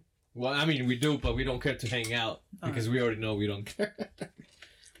 we do. Well, I mean, we do, but we don't care to hang out because we already know we don't care.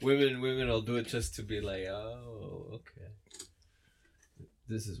 women will do it just to be like, oh, okay.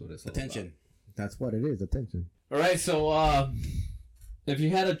 This is what it's all Attention. That's what it is. Attention. about. All right, so if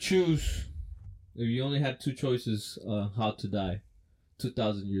you had to choose, if you only had two choices, how to die,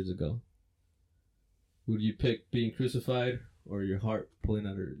 2,000 years ago, would you pick being crucified or your heart pulling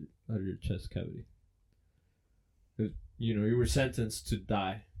out of your chest cavity? If, you were sentenced to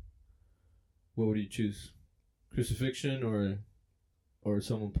die. What would you choose? Crucifixion or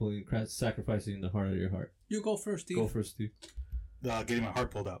someone sacrificing the heart of your heart? You go first, Steve. Go first, Steve. Getting my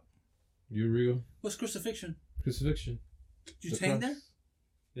heart pulled out. You, Rigo? What's crucifixion? Crucifixion. Did you The hang cross.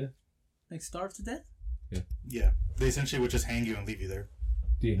 there? Yeah. Like starve to death? Yeah. They essentially would just hang you and leave you there.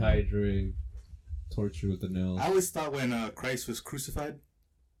 Dehydrate. torture with the nails. I always thought when Christ was crucified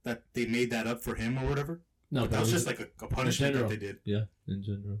that they made that up for him or whatever. No, But that was just like a punishment that general. they did. Yeah, in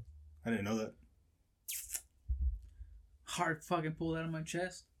general. I didn't know that. Hard fucking pull that on my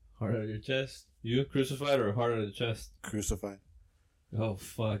chest. Heart out of your chest. You crucified or heart out of the chest? Crucified. Oh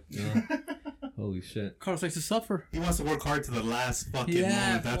fuck! No. Holy shit! Carlos likes to suffer. He wants to work hard to the last fucking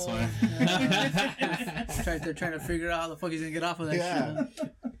moment. That's fool. why. Yeah. They're trying to figure out how the fuck he's gonna get off of that Yeah.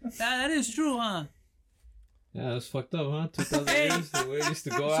 shit. That is true, huh? Yeah, that's fucked up, huh? 2,000 Hey. years, the way it used to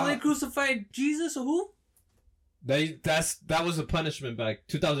go So out. they crucified Jesus or who? That was a punishment back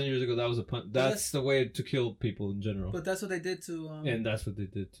 2,000 years ago. That was a That's the way to kill people in general. But that's what they did to And that's what they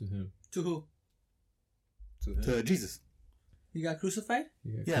did to him. to who? To Jesus. He got crucified?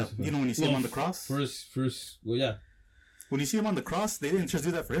 He got Yeah, crucified. you know when you see him on the cross? First, well, yeah. When you see him on the cross, they didn't just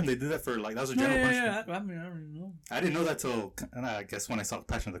do that for him. They did that for, like, that was a general punishment. I mean, I don't even know. I didn't know that till, I guess, when I saw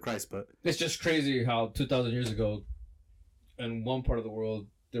Passion of the Christ, but... It's just crazy how 2,000 years ago, in one part of the world,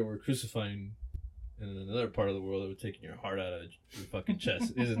 they were crucifying, and in another part of the world, they were taking your heart out of your fucking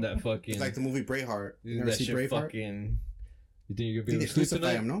chest. Isn't that fucking... It's like the movie Braveheart. You isn't never that see shit Braveheart? fucking... You think you're They gonna be able to did sleep crucify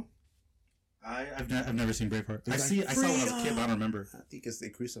tonight? him, no? I've never seen Braveheart. It's I saw it when I was a kid, but I don't remember. I think it's they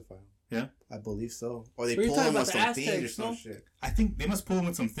crucify him. Yeah? I believe so. Or they What are you pull talking him with about, the some things or Aztecs, some no? shit. I think they must pull him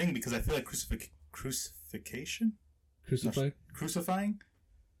with something because I feel like crucifixion? Crucifying?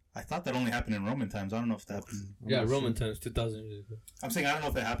 I thought that only happened in Roman times. I don't know if that happened. Yeah, Roman times, 2,000 years ago. I'm saying I don't know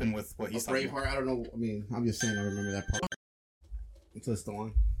if it happened with what he's talking about. Braveheart, I don't know. I mean, I'm just saying I remember that part. Until it's the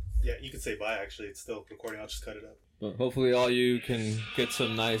one. Yeah, you could say bye, actually. It's still recording. I'll just cut it up. But hopefully all you can get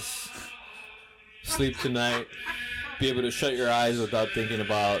some nice sleep tonight. Be able to shut your eyes without thinking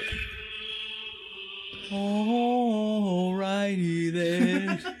about... Alrighty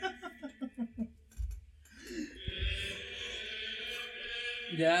then.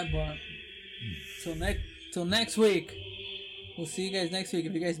 Yeah, but till next week. We'll see you guys next week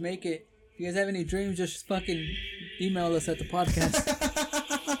if you guys make it. If you guys have any dreams, just fucking email us at the podcast.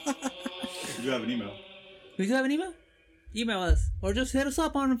 You have an email. Do you have an email? Email us or just hit us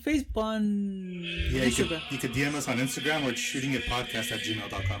up on Facebook on Yeah, Instagram. you could DM us on Instagram or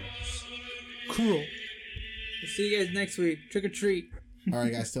shootingitpodcast@gmail.com. Cool. We'll see you guys next week. Trick or treat. All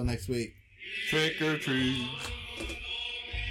right, guys. Till next week. Trick or treat.